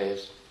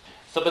archways.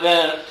 But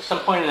then at some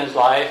point in his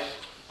life,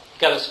 he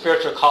got a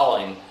spiritual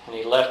calling, and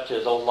he left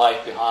his old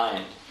life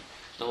behind.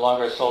 No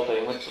longer a sultan.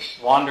 He went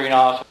wandering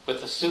off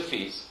with the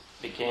Sufis,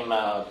 became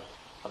a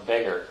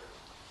beggar.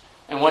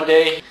 And one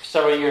day,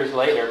 many years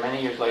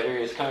later,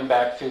 he was coming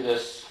back through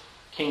this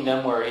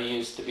kingdom where he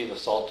used to be the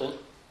sultan,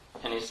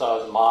 and he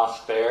saw his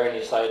mosque there, and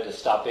he decided to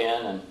stop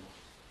in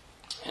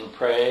and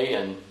pray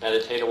and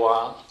meditate a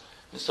while.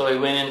 And so he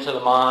went into the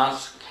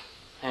mosque,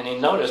 and he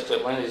noticed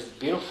that one of these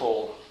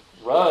beautiful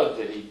rugs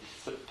that he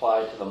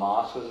supplied to the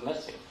mosque was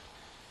missing.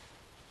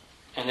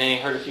 And then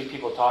he heard a few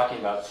people talking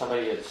about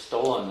somebody had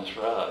stolen this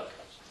rug.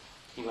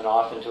 He went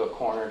off into a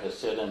corner to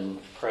sit and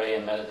pray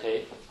and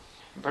meditate.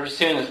 And pretty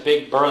soon this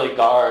big burly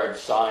guard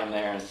saw him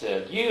there and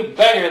said, "You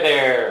beggar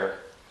there!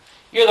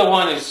 You're the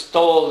one who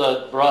stole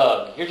the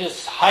rug. You're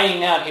just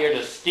hiding out here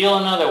to steal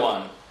another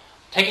one.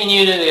 Taking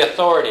you to the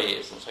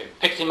authorities." And so he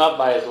picked him up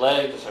by his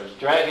legs and starts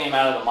dragging him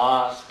out of the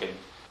mosque, and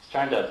he's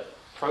trying to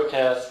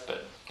protest,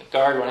 but the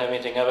guard won't have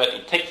anything of it.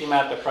 He takes him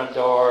out the front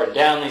door and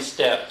down these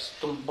steps.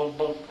 Boom, boom,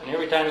 boom. And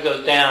every time he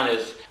goes down,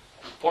 his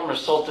former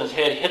sultan's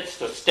head hits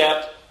the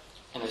step,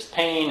 and his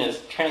pain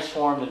is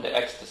transformed into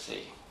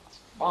ecstasy.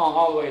 Boom,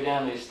 all the way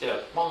down these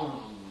steps.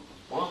 Boom,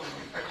 boom.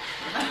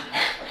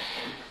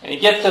 And he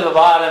gets to the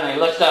bottom and he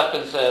looks up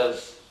and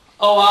says,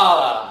 "Oh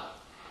Allah,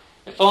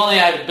 if only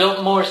I'd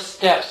built more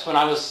steps when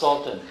I was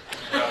sultan."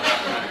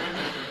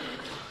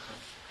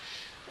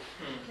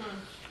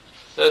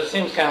 So it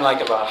seems kind of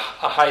like a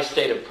high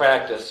state of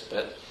practice,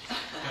 but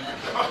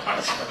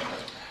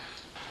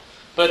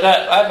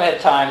I've had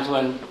times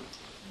when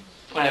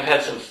I've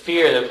had some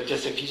fear that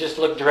if you just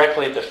look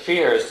directly at the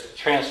fear, it's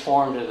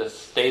transformed into this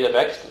state of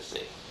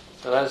ecstasy.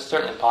 So that is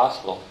certainly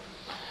possible.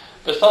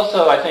 But it's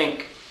also, I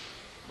think,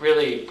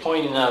 really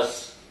pointing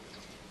us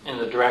in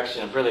the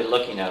direction of really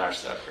looking at our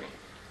suffering.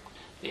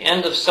 The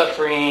end of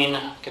suffering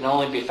can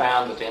only be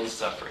found within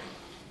suffering,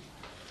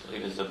 I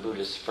believe is a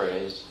Buddhist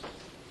phrase.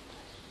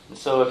 And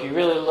so if you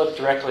really look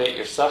directly at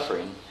your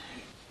suffering,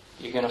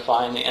 you're going to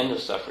find the end of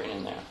suffering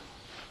in there.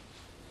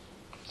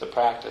 It's a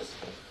practice,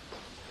 but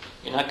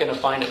you're not going to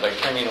find it by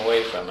turning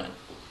away from it.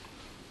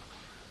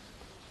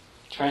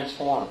 It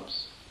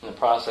transforms in the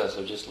process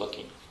of just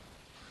looking.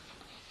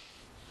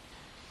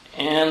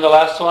 And the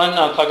last one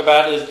I'll talk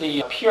about is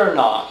the pure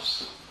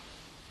nafs.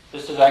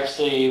 This is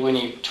actually when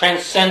you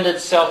transcended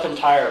self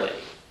entirely.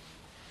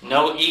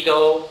 No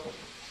ego,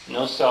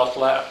 no self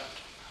left.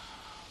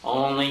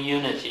 Only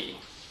unity.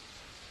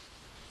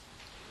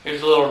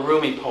 Here's a little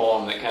Rumi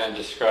poem that kind of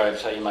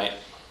describes how you might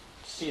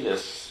see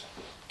this,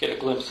 get a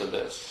glimpse of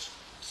this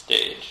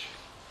stage.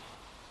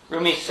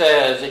 Rumi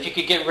says, if you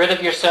could get rid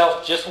of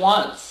yourself just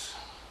once,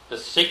 the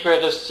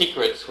secret of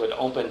secrets would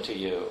open to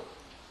you.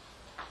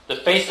 The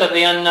face of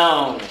the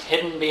unknown,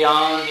 hidden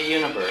beyond the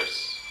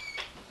universe,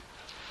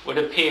 would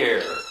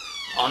appear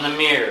on the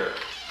mirror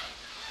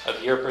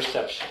of your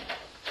perception.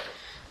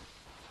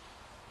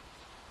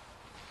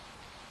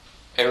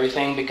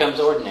 Everything becomes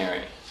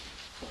ordinary.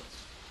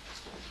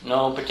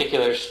 No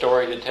particular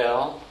story to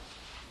tell.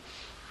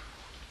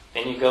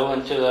 Then you go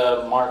into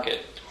the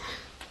market,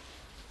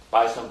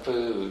 buy some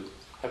food,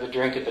 have a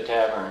drink at the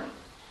tavern.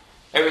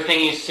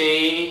 Everything you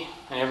see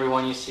and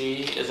everyone you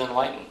see is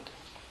enlightened.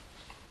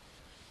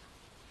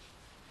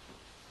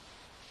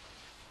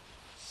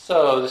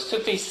 So the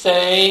Sufis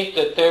say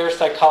that their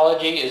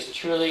psychology is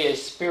truly a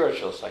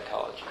spiritual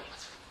psychology.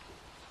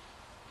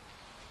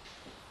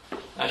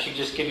 I should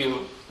just give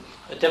you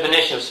a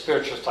definition of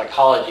spiritual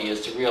psychology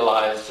is to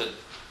realize that,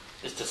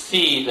 is to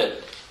see that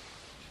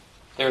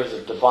there is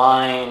a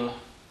divine,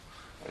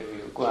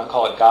 you want to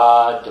call it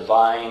God,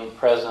 divine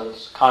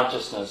presence,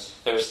 consciousness.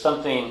 There's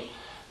something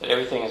that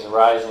everything is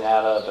arising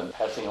out of and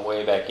passing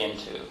away back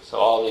into. So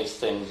all these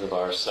things of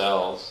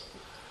ourselves,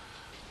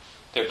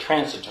 they're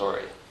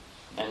transitory.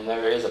 And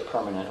there is a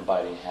permanent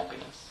abiding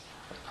happiness,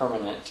 a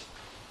permanent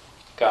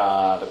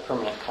God, a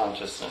permanent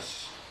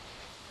consciousness.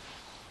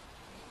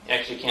 It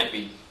actually can't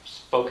be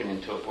spoken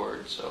into a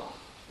word, so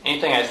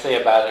anything I say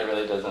about it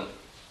really doesn't,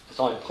 it's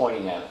only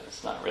pointing at it,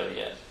 it's not really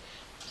it.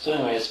 So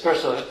anyway,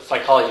 spiritual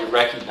psychology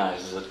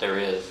recognizes that there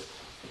is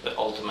the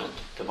ultimate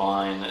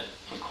divine that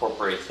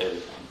incorporates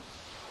everything.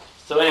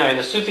 So anyway,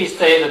 the Sufis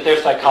say that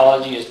their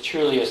psychology is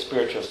truly a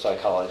spiritual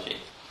psychology.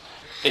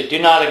 They do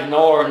not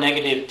ignore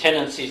negative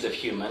tendencies of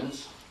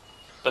humans,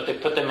 but they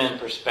put them in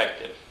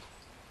perspective.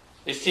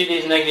 They see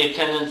these negative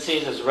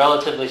tendencies as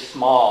relatively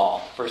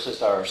small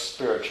versus our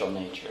spiritual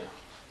nature.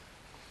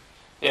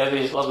 They have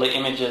these lovely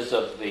images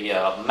of the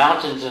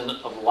mountains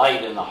of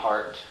light in the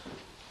heart.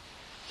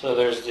 So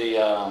there's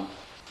the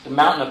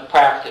mountain of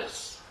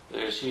practice.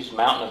 There's a huge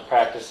mountain of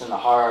practice in the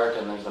heart,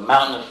 and there's a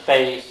mountain of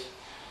faith,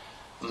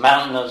 a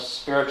mountain of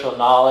spiritual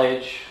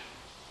knowledge,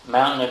 a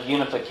mountain of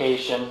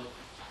unification.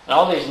 And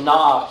all these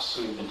nafs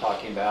we've been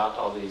talking about,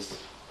 all these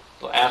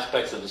little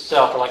aspects of the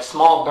self, are like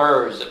small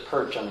birds that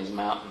perch on these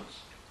mountains.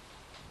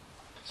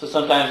 So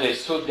sometimes they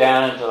swoop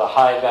down into the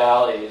high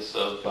valleys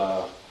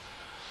of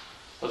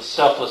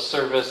selfless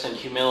service and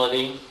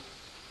humility,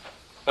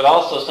 but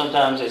also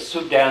sometimes they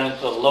swoop down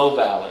into the low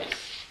valleys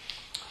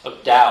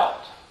of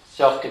doubt,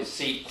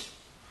 self-conceit,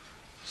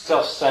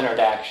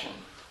 self-centered action.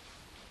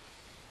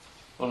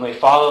 When we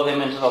follow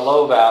them into the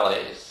low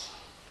valleys,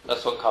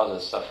 that's what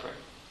causes suffering.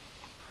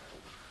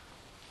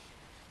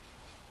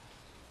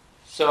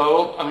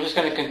 So I'm just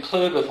going to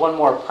conclude with one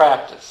more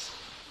practice,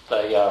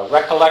 the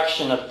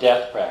recollection of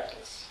death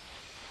practice.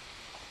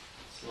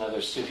 It's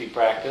another Sufi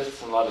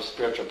practice, and a lot of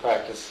spiritual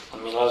practice. A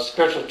lot of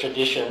spiritual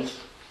traditions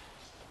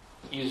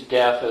use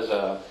death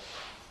as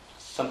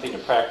something to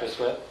practice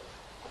with.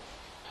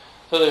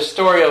 So the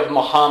story of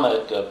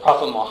Muhammad,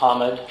 Prophet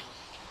Muhammad,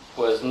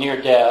 was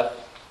near death,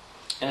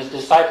 and his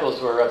disciples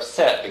were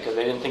upset because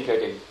they didn't think they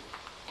could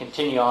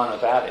continue on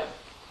without him.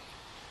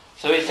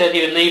 So he said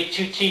he would leave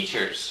two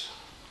teachers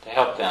to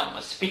help them,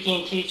 a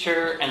speaking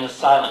teacher and a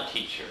silent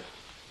teacher.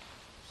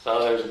 So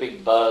there was a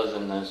big buzz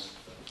in the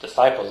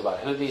disciples about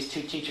who these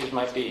two teachers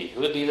might be.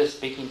 Who would be the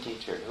speaking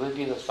teacher? Who would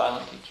be the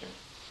silent teacher?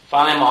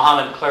 Finally,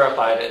 Muhammad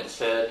clarified it and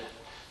said,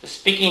 the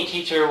speaking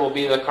teacher will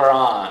be the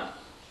Quran.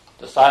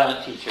 The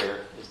silent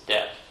teacher is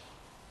death.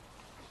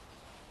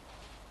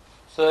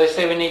 So they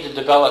say we need to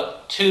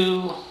develop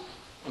two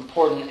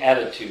important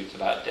attitudes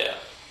about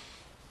death.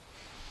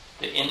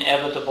 The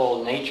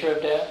inevitable nature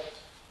of death,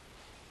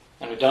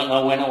 and we don't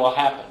know when it will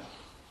happen.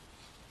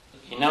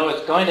 You know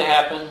it's going to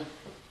happen,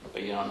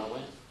 but you don't know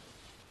when.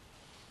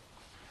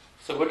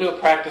 So we'll do a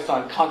practice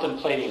on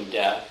contemplating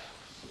death.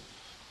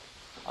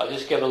 I'll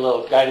just give a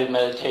little guided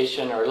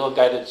meditation or a little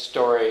guided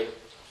story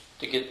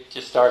to get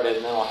you started,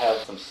 and then we'll have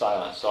some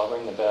silence. So I'll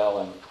ring the bell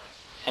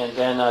and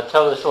then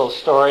tell this little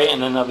story,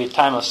 and then there'll be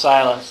time of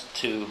silence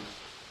to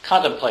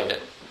contemplate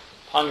it,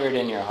 ponder it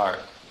in your heart.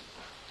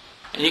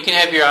 And you can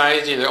have your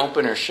eyes either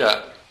open or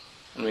shut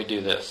when we do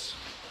this.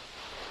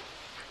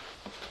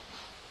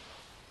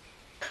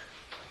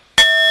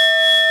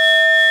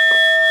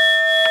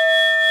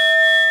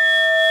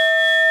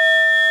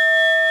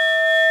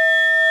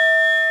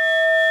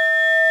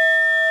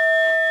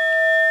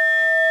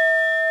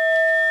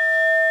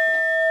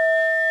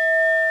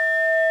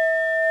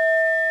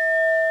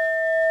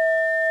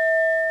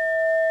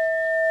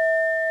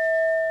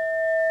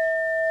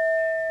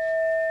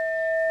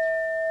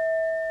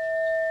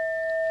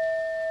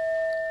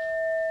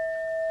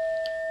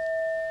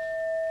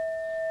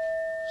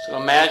 So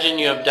imagine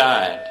you have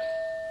died,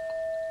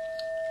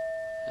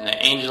 and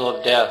the angel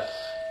of death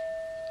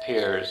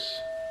appears.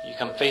 You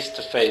come face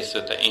to face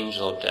with the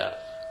angel of death.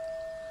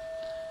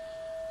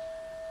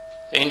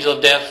 The angel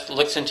of death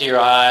looks into your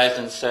eyes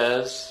and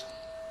says,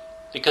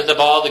 because of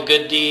all the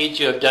good deeds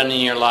you have done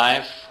in your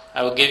life,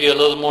 I will give you a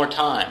little more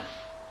time.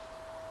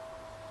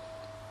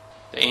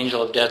 The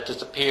angel of death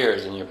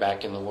disappears and you're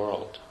back in the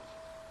world.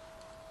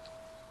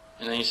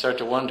 And then you start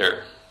to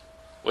wonder,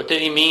 what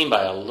did he mean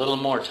by a little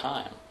more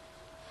time?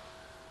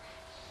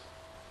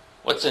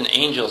 What's an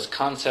angel's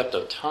concept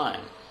of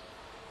time?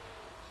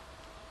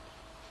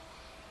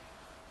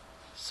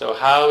 So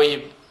how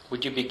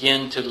would you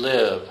begin to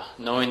live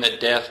knowing that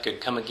death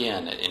could come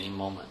again at any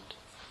moment?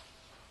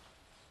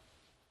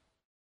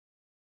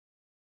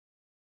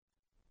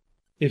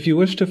 If you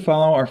wish to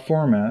follow our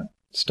format,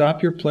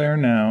 stop your player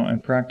now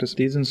and practice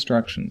these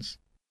instructions.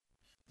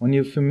 When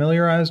you've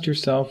familiarized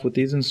yourself with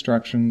these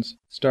instructions,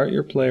 start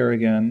your player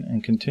again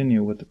and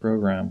continue with the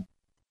program.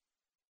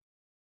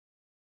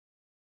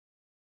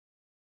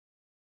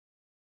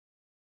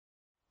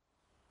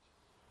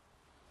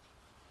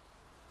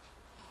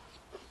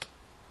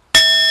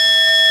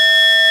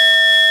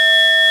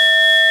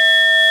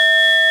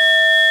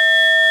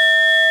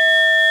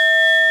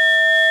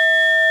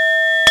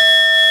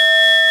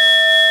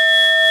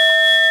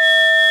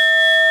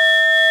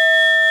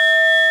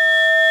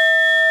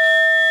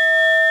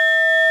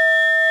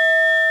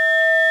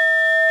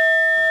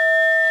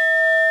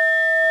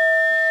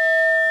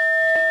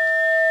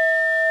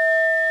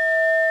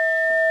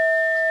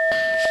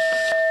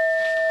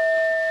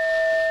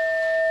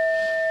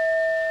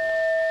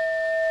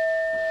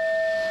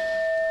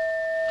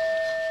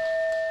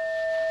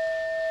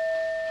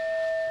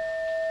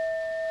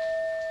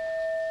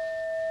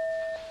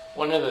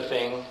 One other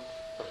thing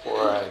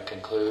before I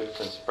conclude,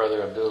 since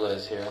Brother Abdullah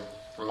is here,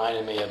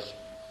 reminded me of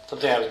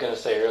something I was going to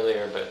say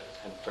earlier, but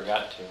I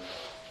forgot to.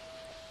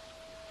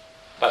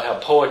 About how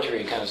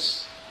poetry, kind of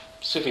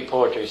Sufi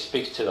poetry,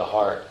 speaks to the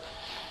heart.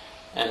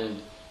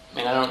 And I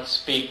mean, I don't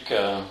speak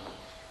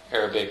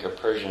Arabic or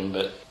Persian,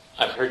 but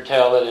I've heard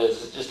tell that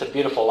it's just a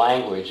beautiful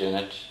language, and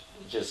it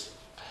just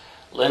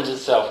lends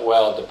itself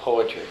well to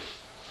poetry.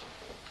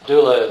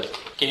 Abdullah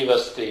gave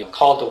us the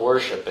call to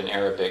worship in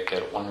Arabic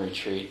at one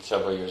retreat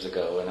several years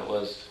ago, and it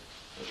was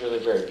really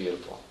very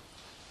beautiful.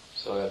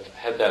 So I've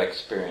had that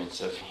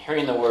experience of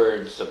hearing the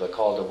words of the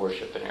call to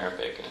worship in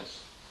Arabic, and it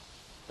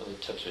really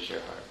touches your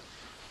heart.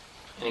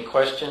 Any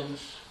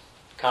questions?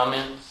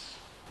 Comments?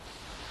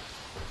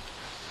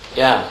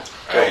 Yeah.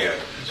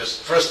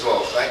 Just first of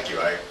all, thank you.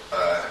 I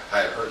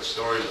had heard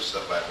stories of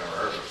stuff I've never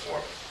heard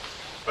before.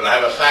 But I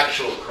have a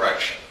factual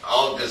correction.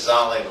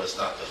 Al-Ghazali was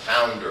not the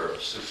founder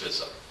of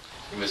Sufism.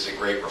 He was a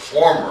great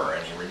reformer,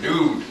 and he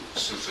renewed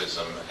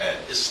Sufism and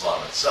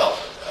Islam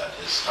itself at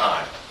his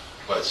time.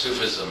 But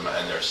Sufism,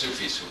 and there are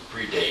Sufis who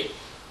predate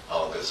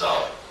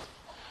Al-Ghazali.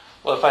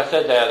 Well, if I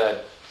said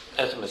that,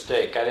 that's a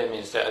mistake. I didn't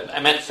mean to say that. I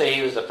meant to say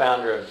he was the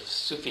founder of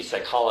Sufi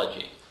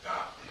psychology.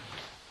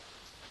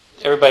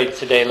 Everybody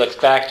today looks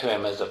back to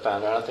him as a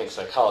founder. I don't think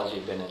psychology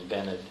had been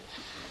invented.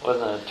 It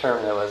wasn't a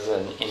term that was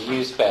in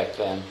use back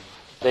then.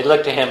 They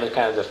look to him as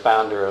kind of the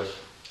founder of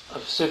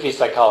Sufi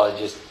psychology,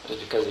 just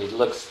because he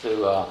looks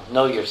to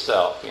know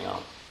yourself,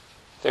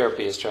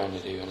 Therapy is trying to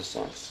do, in a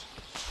sense.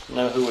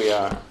 Know who we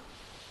are.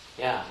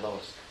 Yeah,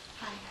 Lois.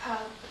 Hi.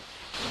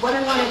 What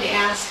I wanted to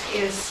ask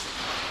is,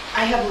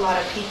 I have a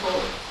lot of people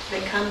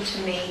that come to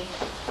me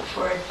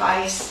for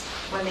advice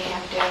when they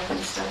have death and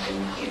stuff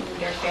in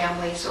their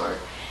families or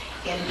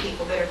in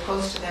people that are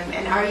close to them.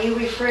 And are you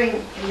referring,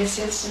 in this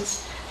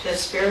instance, to a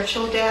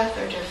spiritual death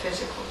or to a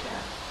physical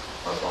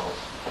death, or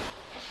both?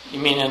 You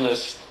mean in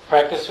this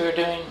practice we were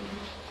doing?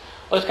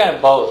 Well, it's kind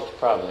of both,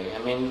 probably. I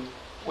mean,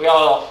 we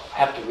all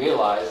have to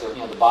realize that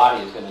the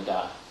body is going to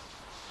die.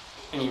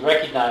 And you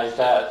recognize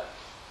that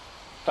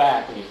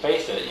fact when you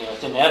face it.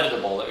 It's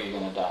inevitable that you're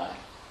going to die.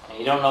 And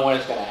you don't know when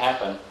it's going to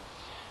happen.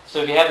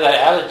 So if you have that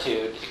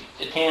attitude,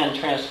 it can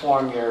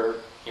transform your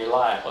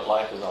life, what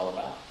life is all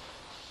about.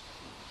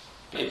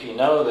 If you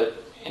know that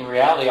in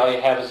reality all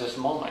you have is this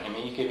moment. I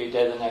mean, you could be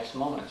dead the next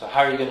moment. So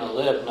how are you going to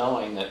live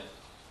knowing that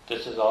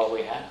this is all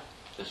we have,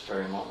 this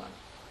very moment?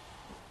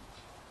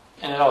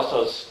 And it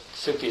also,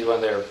 Sufis, one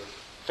of their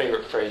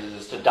favorite phrases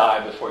is to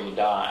die before you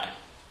die.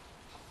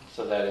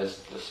 So that is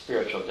the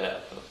spiritual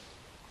death.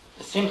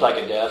 It seems like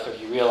a death if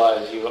you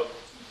realize you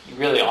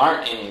really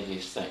aren't any of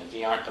these things.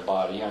 You aren't the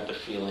body, you aren't the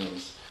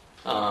feelings,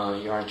 you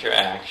aren't your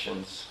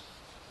actions.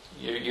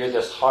 You're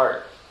this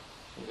heart,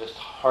 this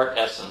heart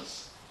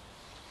essence.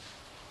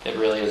 It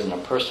really isn't a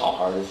personal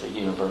heart, it's a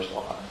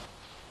universal heart.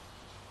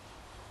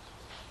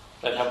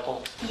 Is that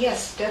helpful?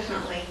 Yes,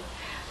 definitely.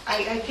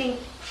 I think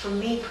for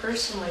me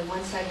personally,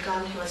 once I'd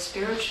gone through a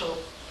spiritual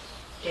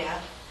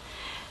death,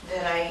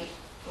 that I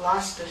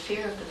lost the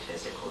fear of the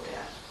physical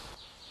death.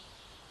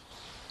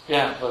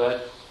 Yeah, well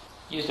that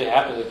usually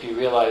happens if you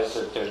realize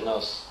that there's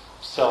no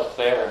self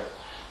there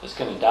that's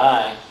going to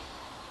die.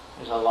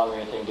 There's no longer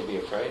anything to be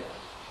afraid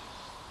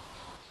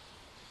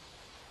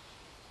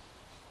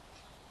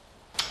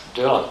of.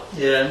 Dylan.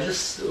 Yeah, I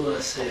just want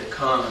to say a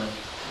comment.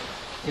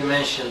 You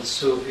mentioned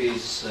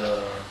Sufis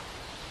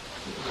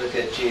look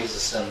at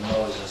Jesus and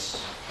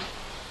Moses,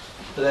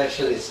 but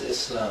actually it's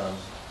Islam.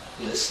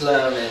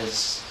 Islam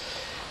is,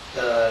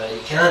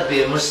 you cannot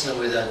be a Muslim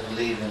without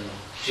believing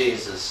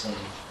Jesus and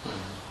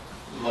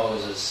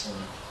Moses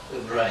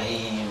and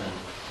Ibrahim, and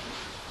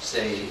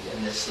say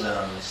in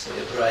Islam you say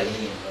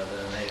Ibrahim rather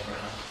than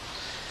Abraham,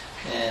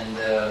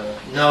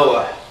 and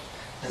Noah,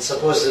 and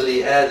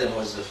supposedly Adam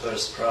was the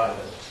first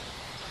prophet.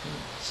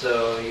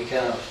 So you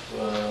cannot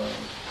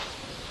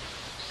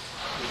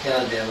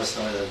be a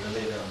Muslim without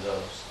believing in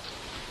those.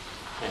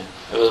 Yeah,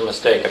 it was a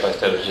mistake if I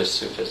said it was just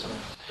Sufism.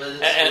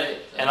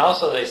 And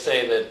also they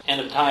say that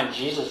end of time,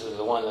 Jesus is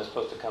the one that's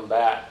supposed to come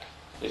back.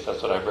 At least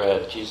that's what I've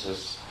read.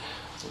 Jesus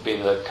would be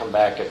the come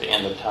back at the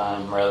end of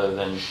time rather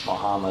than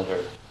Muhammad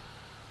or...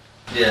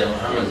 Yeah,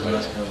 Muhammad is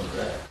not coming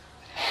back.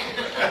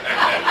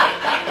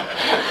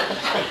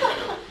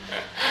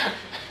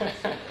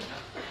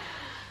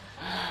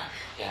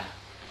 Yeah.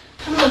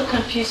 I'm a little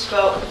confused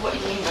about what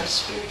you mean by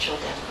spiritual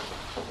death.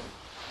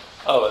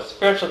 Oh,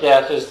 spiritual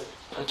death is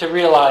to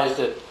realize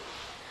that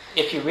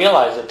if you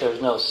realize that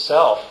there's no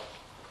self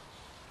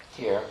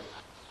here,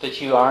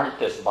 that you aren't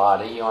this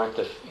body, you aren't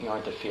the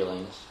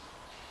feelings.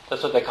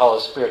 That's what they call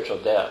a spiritual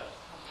death.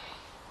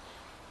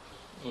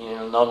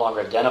 You no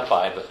longer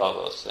identify with all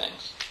those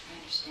things. I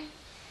understand.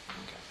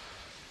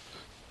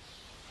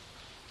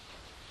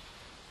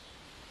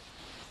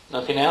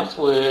 Nothing else?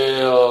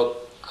 We'll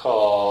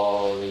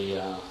call the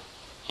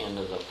end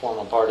of the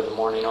formal part of the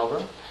morning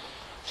over.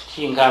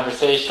 Tea and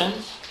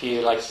conversations. If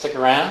you'd like to stick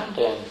around,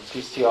 and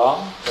peace to you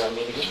all. Till I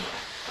meet again.